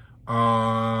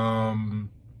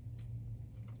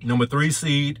 #3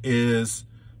 seed is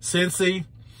Cincy.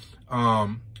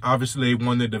 Obviously, they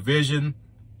won their division,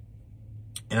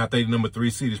 and I think the #3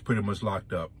 seed is pretty much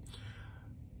locked up.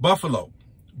 Buffalo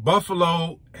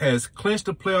has clinched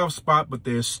the playoff spot, but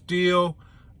there's still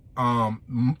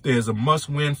there's a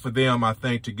must-win for them, I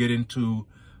think, to get into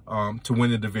to win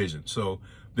the division. So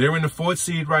they're in the 4th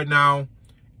seed right now,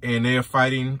 and they are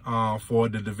fighting for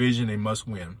the division. They must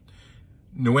win.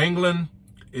 New England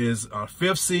is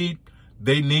 5th seed.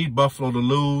 They need Buffalo to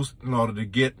lose in order to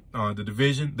get the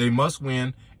division. They must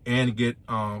win and get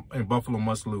and Buffalo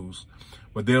must lose,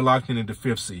 but they're locked in at the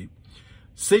 5th seed.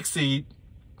 6th seed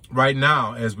right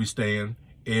now, as we stand,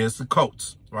 is the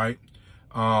Colts. Right.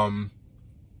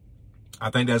 I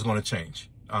think that's going to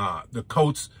change. The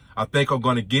Colts, I think, are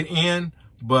going to get in,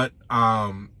 but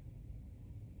well,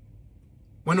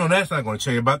 no, that's not going to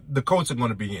change. But the Colts are going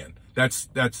to be in.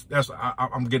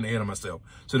 I'm getting ahead of myself.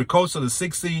 So the Colts are the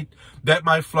 6th seed. That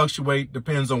might fluctuate,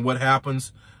 depends on what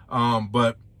happens.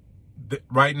 But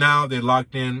right now they're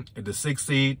locked in at the 6th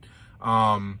seed.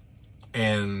 And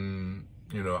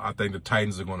you know, I think the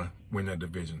Titans are going to win that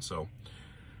division. So,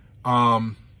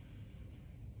 the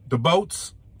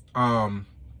Boats.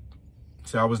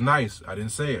 See, I was nice. I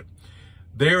didn't say it.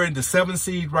 They're in the 7th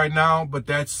seed right now, but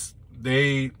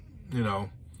they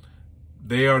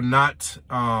are not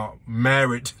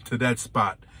married to that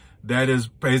spot. That is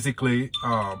basically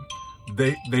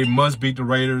they must beat the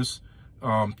Raiders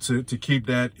to keep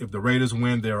that. If the Raiders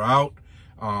win, they're out.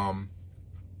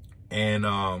 There's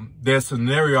a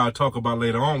scenario I'll talk about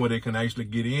later on where they can actually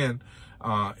get in,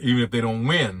 even if they don't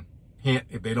win. Hint,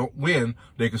 if they don't win,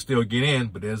 they can still get in,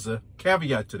 but there's a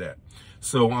caveat to that.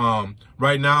 So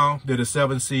right now they're the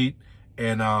 7th seed,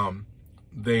 and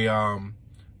they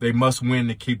must win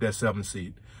to keep that 7th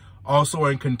seed. Also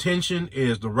in contention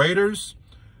is the Raiders,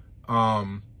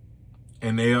 and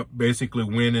they are basically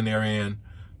winning. They're in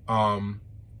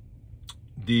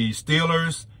the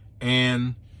Steelers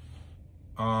and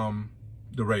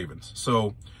the Ravens.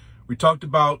 So we talked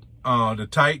about the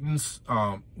Titans,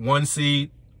 1 seed.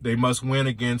 They must win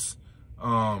against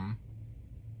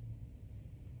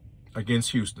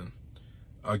Houston.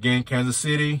 Again, Kansas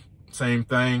City, same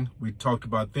thing. We talked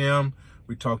about them.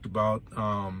 We talked about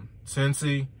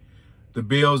Cincy. The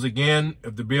Bills, again,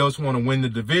 if the Bills want to win the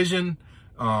division,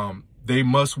 they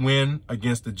must win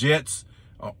against the Jets,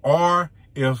 or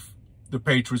if the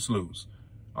Patriots lose.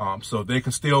 So they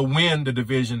can still win the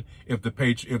division if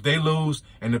they lose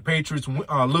and the Patriots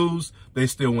lose, they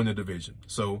still win the division.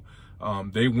 So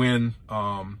they win.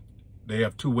 They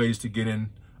have 2 ways to get in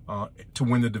to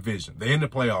win the division. They're in the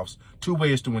playoffs. 2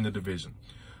 ways to win the division.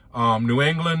 New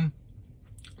England,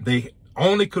 they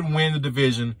only could win the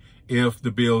division if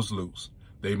the Bills lose.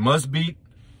 They must beat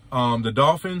the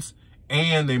Dolphins,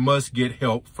 and they must get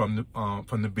help from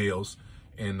the Bills,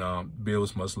 and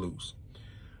Bills must lose.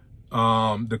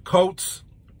 The Colts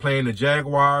playing the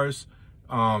Jaguars,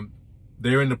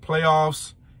 they're in the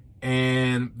playoffs,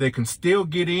 and they can still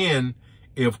get in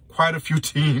if quite a few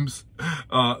teams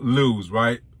lose,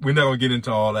 right? We're not going to get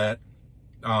into all that.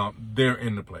 They're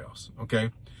in the playoffs,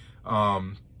 okay?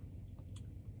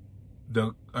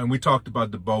 And we talked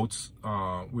about the boats.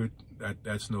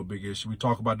 That's no big issue. We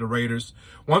talk about the Raiders.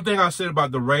 One thing I said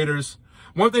about the Raiders,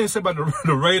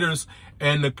 the Raiders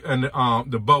and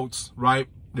the boats, right?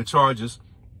 The Chargers.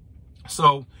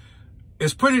 So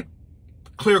it's pretty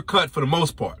clear cut for the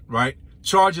most part, right?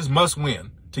 Chargers must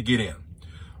win to get in.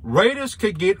 Raiders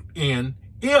could get in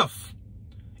if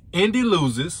Indy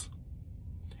loses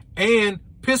and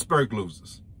Pittsburgh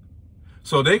loses.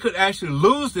 So they could actually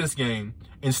lose this game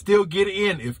and still get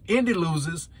in if Indy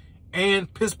loses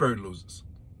and Pittsburgh loses.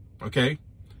 Okay?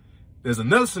 There's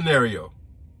another scenario,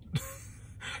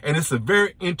 and it's a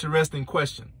very interesting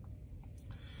question.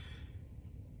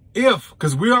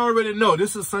 Because we already know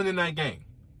this is a Sunday night game,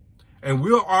 and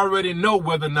we already know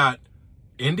whether or not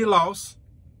Indy lost,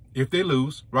 if they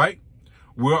lose, right?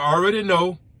 We'll already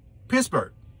know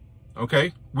Pittsburgh,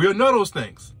 okay? We'll know those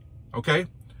things, okay?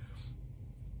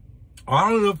 I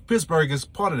don't know if Pittsburgh is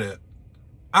part of that.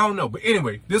 I don't know. But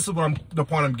anyway, this is the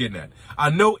point I'm getting at. I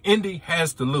know Indy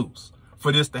has to lose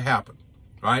for this to happen,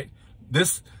 right?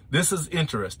 This is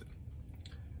interesting.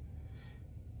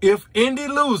 If Indy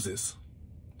loses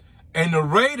and the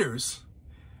Raiders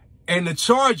and the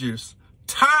Chargers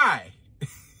tie,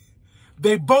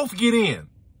 they both get in.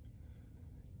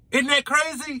 Isn't that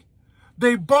crazy?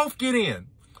 They both get in.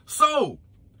 So,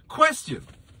 question.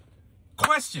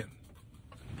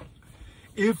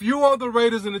 If you are the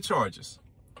Raiders and the Chargers,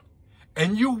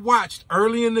 and you watched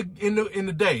early in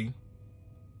the day,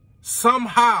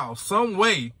 somehow, some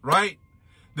way, right?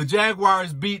 The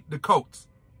Jaguars beat the Colts,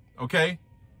 okay?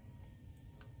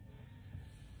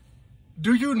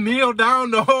 Do you kneel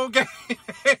down the whole game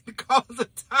and cause a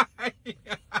tie?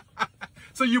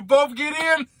 So you both get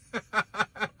in?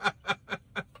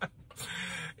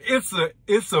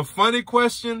 It's a funny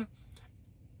question.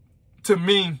 To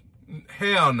me,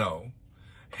 hell no.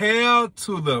 Hell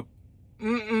to the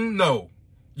no.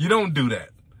 You don't do that.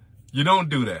 You don't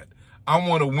do that. I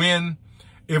want to win.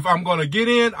 If I'm going to get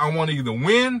in, I want to either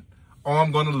win or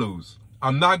I'm going to lose.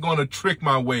 I'm not going to trick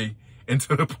my way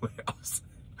into the playoffs.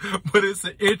 But it's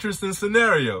an interesting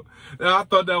scenario. And I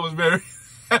thought that was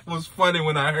that was funny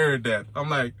when I heard that. I'm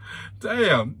like,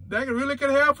 damn, that really could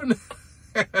happen.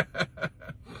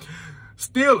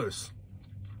 Steelers.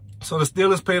 So the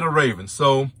Steelers play the Ravens.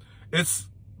 So it's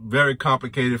very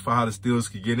complicated for how the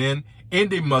Steelers could get in.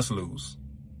 Indy must lose.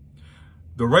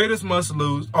 The Raiders must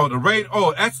lose.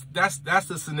 That's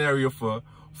the scenario for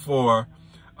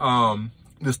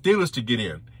the Steelers to get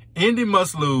in. Indy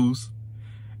must lose.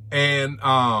 And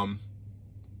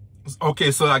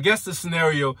okay, so I guess the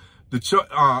scenario,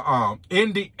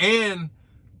 Indy and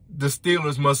the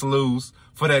Steelers must lose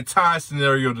for that tie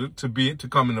scenario to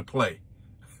come into play.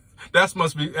 That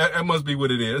must be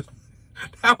what it is.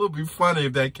 That would be funny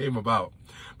if that came about.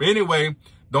 But anyway,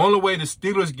 the only way the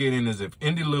Steelers get in is if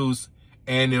Indy lose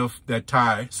and if that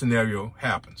tie scenario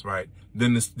happens, right?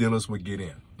 Then the Steelers would get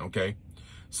in, okay?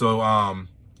 So,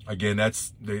 again,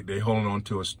 that's they holding on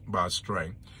to us by a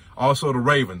string. Also, the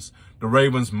Ravens. The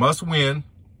Ravens must win,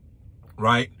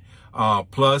 right?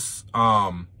 Plus,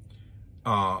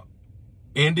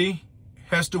 Indy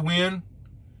has to win.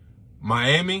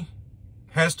 Miami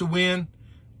has to win.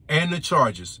 And the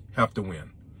Chargers have to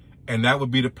win. And that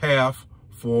would be the path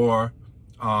for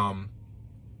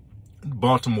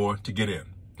Baltimore to get in,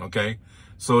 okay?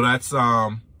 So that's,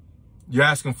 you're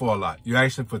asking for a lot. You're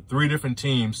asking for 3 different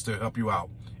teams to help you out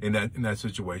in that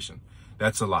situation.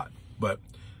 That's a lot. But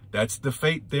that's the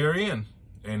fate they're in.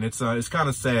 And it's kind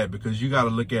of sad because you got to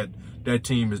look at that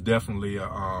team as definitely a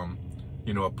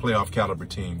playoff caliber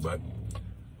team. But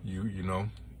you know,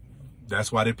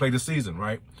 that's why they play the season,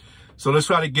 right? So let's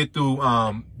try to get through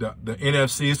the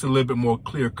NFC. It's a little bit more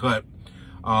clear cut.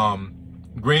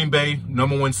 Green Bay,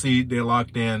 #1 seed, they're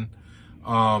locked in.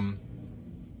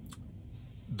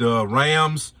 The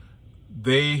Rams,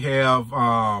 they have,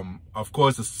 of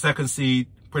course, the 2nd seed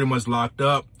pretty much locked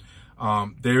up.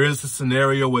 There is a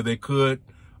scenario where they could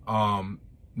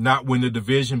not win the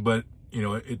division, but it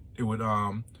would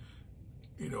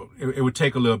it would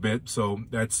take a little bit. So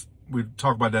we'll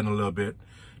talk about that in a little bit.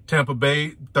 Tampa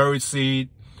Bay, 3rd seed,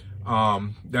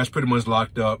 that's pretty much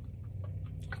locked up.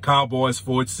 Cowboys,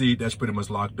 4th seed, that's pretty much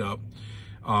locked up.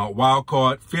 Wild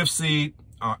card, 5th seed,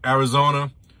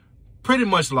 Arizona, pretty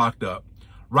much locked up.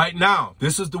 Right now,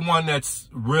 this is the one that's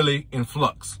really in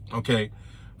flux, okay?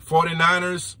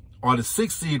 49ers are the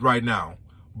 6th seed right now,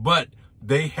 but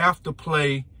they have to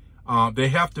play, they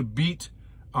have to beat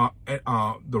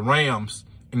the Rams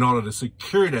in order to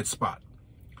secure that spot.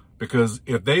 Because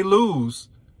if they lose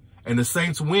and the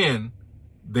Saints win,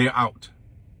 they're out,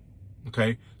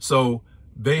 okay? So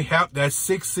they have, that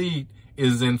 6th seed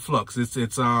is in flux. It's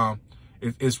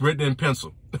written in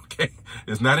pencil, okay?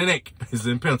 It's not in ink, it's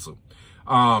in pencil.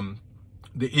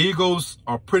 The Eagles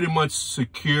are pretty much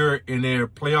secure in their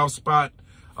playoff spot.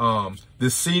 The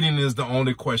seeding is the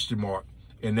only question mark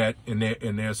in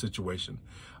their situation.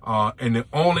 And the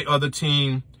only other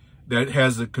team that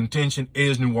has a contention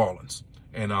is New Orleans.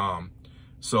 And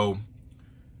so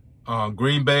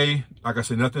Green Bay, like I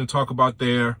said, nothing to talk about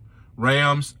there.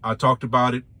 Rams, I talked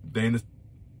about it. They're in the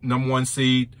 #1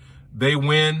 seed. They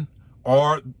win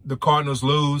or the Cardinals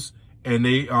lose and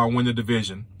they win the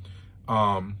division.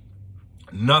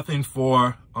 Nothing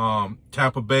for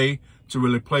Tampa Bay to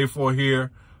really play for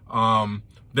here.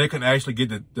 They can actually get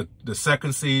the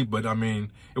 2nd seed, but I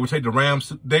mean, it would take the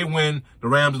Rams. They win, the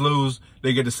Rams lose,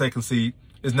 they get the 2nd seed.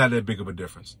 It's not that big of a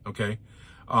difference, okay?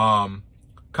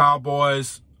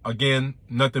 Cowboys, again,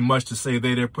 nothing much to say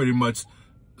there. They're pretty much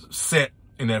set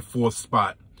in that 4th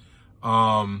spot.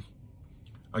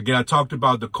 Again, I talked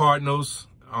about the Cardinals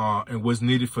and what's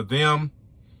needed for them.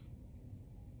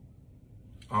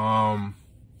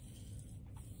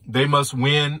 They must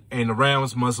win and the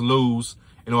Rams must lose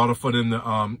in order for them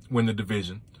to win the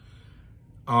division.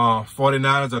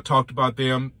 49ers, I talked about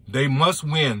them. They must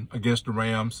win against the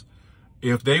Rams.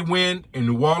 If they win and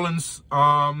New Orleans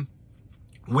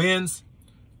wins,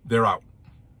 they're out,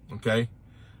 okay?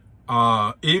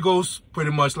 Eagles,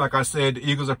 pretty much, like I said, the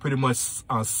Eagles are pretty much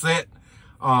set.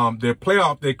 They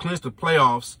clinched the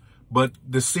playoffs, but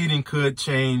the seeding could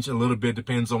change a little bit,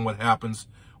 depends on what happens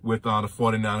with the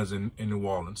 49ers in New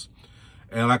Orleans.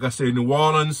 And like I said, New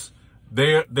Orleans,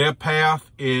 their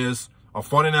path is a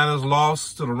 49ers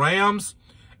loss to the Rams,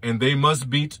 and they must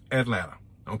beat Atlanta,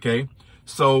 okay?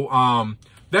 So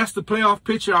that's the playoff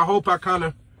picture. I hope I kind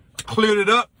of cleared it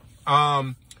up.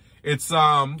 It's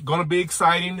going to be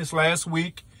exciting this last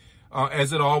week,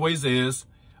 as it always is.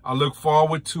 I look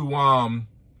forward to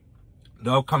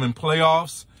the upcoming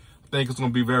playoffs. I think it's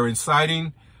going to be very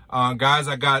exciting. Guys,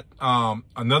 I got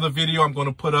another video I'm going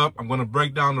to put up. I'm going to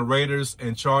break down the Raiders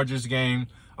and Chargers game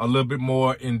a little bit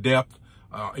more in depth,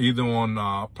 either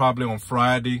on probably on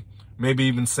Friday, maybe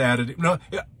even Saturday. No,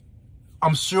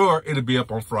 I'm sure it'll be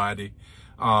up on Friday.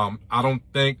 I don't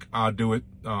think I'll do it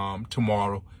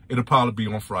tomorrow. It'll probably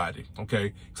be on Friday,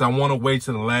 okay? Because I want to wait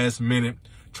to the last minute,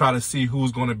 try to see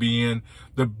who's going to be in.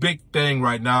 The big thing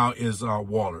right now is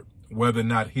Waller, whether or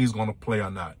not he's going to play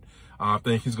or not. I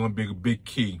think he's going to be a big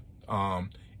key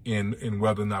in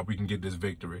whether or not we can get this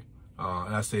victory.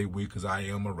 And I say we because I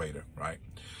am a Raider, right?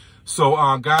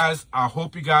 So, guys, I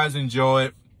hope you guys enjoy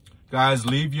it. Guys,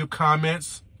 leave your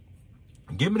comments.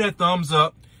 Give me that thumbs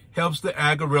up. Helps the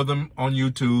algorithm on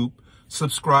YouTube.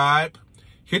 Subscribe.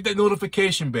 Hit that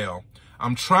notification bell.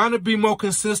 I'm trying to be more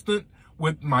consistent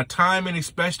with my timing,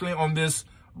 especially on this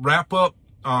wrap-up,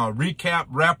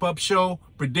 wrap-up show,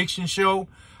 prediction show.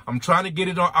 I'm trying to get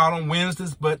it out on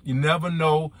Wednesdays, but you never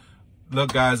know.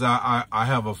 Look, guys, I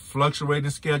have a fluctuating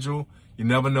schedule. You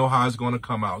never know how it's going to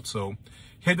come out. So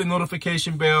hit the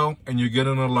notification bell and you get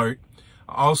an alert.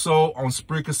 Also, on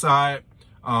Spreaker side,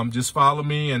 just follow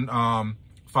me and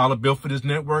follow Built for This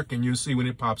Network, and you'll see when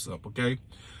it pops up, okay?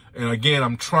 And again,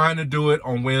 I'm trying to do it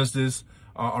on Wednesdays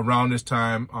around this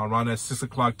time, around that 6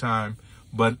 o'clock time,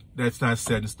 but that's not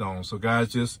set in stone. So, guys,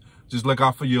 just look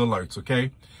out for your alerts,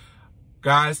 okay?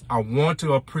 Guys, I want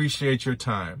to appreciate your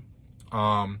time.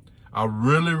 I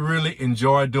really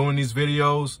enjoy doing these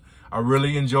videos. I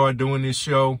really enjoy doing this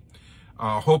show.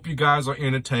 Hope you guys are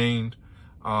entertained.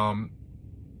 I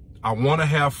want to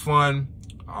have fun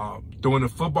during the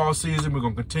football season. We're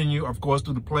going to continue, of course,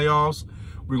 through the playoffs.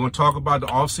 We're going to talk about the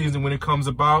off season when it comes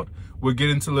about. We'll get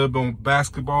into a little bit on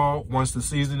basketball once the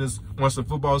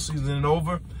football season is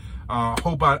over.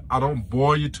 Hope I don't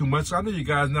bore you too much. I know you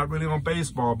guys not really on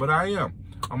baseball, but I am.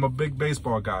 I'm a big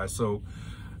baseball guy. So,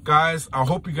 guys, I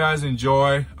hope you guys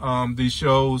enjoy these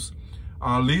shows.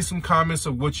 Leave some comments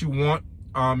of what you want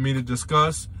me to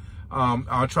discuss.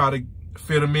 I'll try to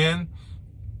fit them in.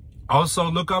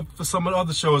 Also, look up for some of the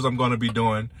other shows I'm going to be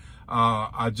doing.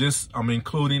 I'm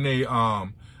including a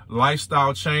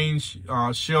lifestyle change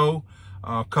show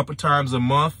a couple times a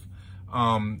month.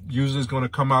 Usually it's going to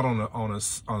come out on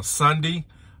a Sunday,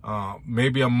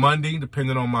 maybe a Monday,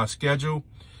 depending on my schedule.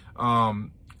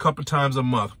 Couple times a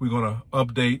month, we're going to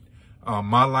update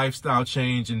my lifestyle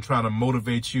change and try to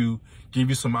motivate you, give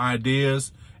you some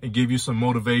ideas, and give you some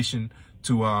motivation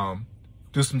to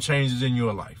do some changes in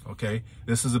your life, okay?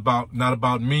 This is not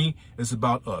about me, it's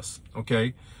about us,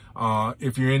 okay?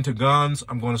 If you're into guns,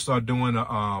 I'm going to start doing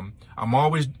I'm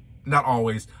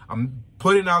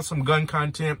putting out some gun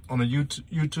content on the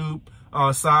YouTube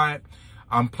side.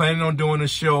 I'm planning on doing a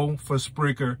show for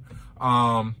Spreaker.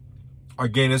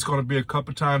 Again, it's going to be a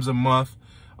couple times a month,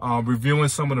 reviewing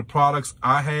some of the products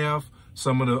I have,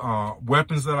 some of the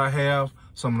weapons that I have,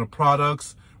 some of the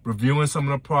products, reviewing some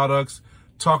of the products,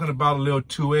 talking about a little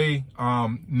 2A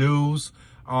news,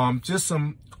 just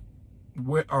some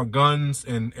guns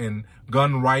and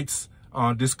gun rights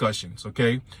discussions,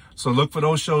 okay? So look for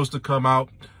those shows to come out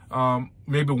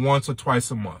maybe once or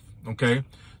twice a month, okay?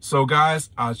 So,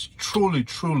 guys, I truly,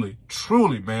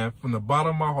 man, from the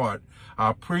bottom of my heart, I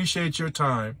appreciate your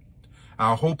time.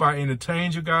 I hope I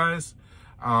entertained you guys.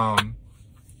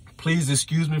 Please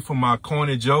excuse me for my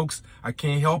corny jokes. I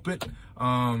can't help it.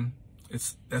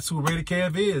 That's who Raider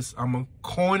Kev is. I'm a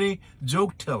corny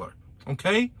joke teller.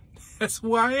 Okay, that's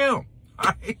who I am.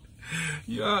 All right?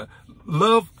 Yeah,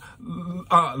 laugh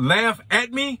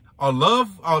at me or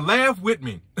laugh with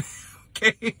me.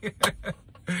 Okay.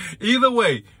 Either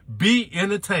way, be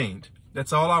entertained.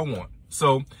 That's all I want.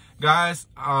 So, guys,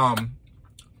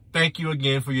 thank you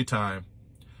again for your time.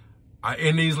 I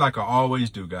end these like I always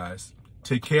do, guys.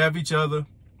 Take care of each other.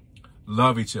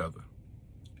 Love each other.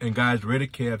 And guys, Raider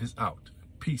Kev is out.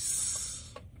 Peace.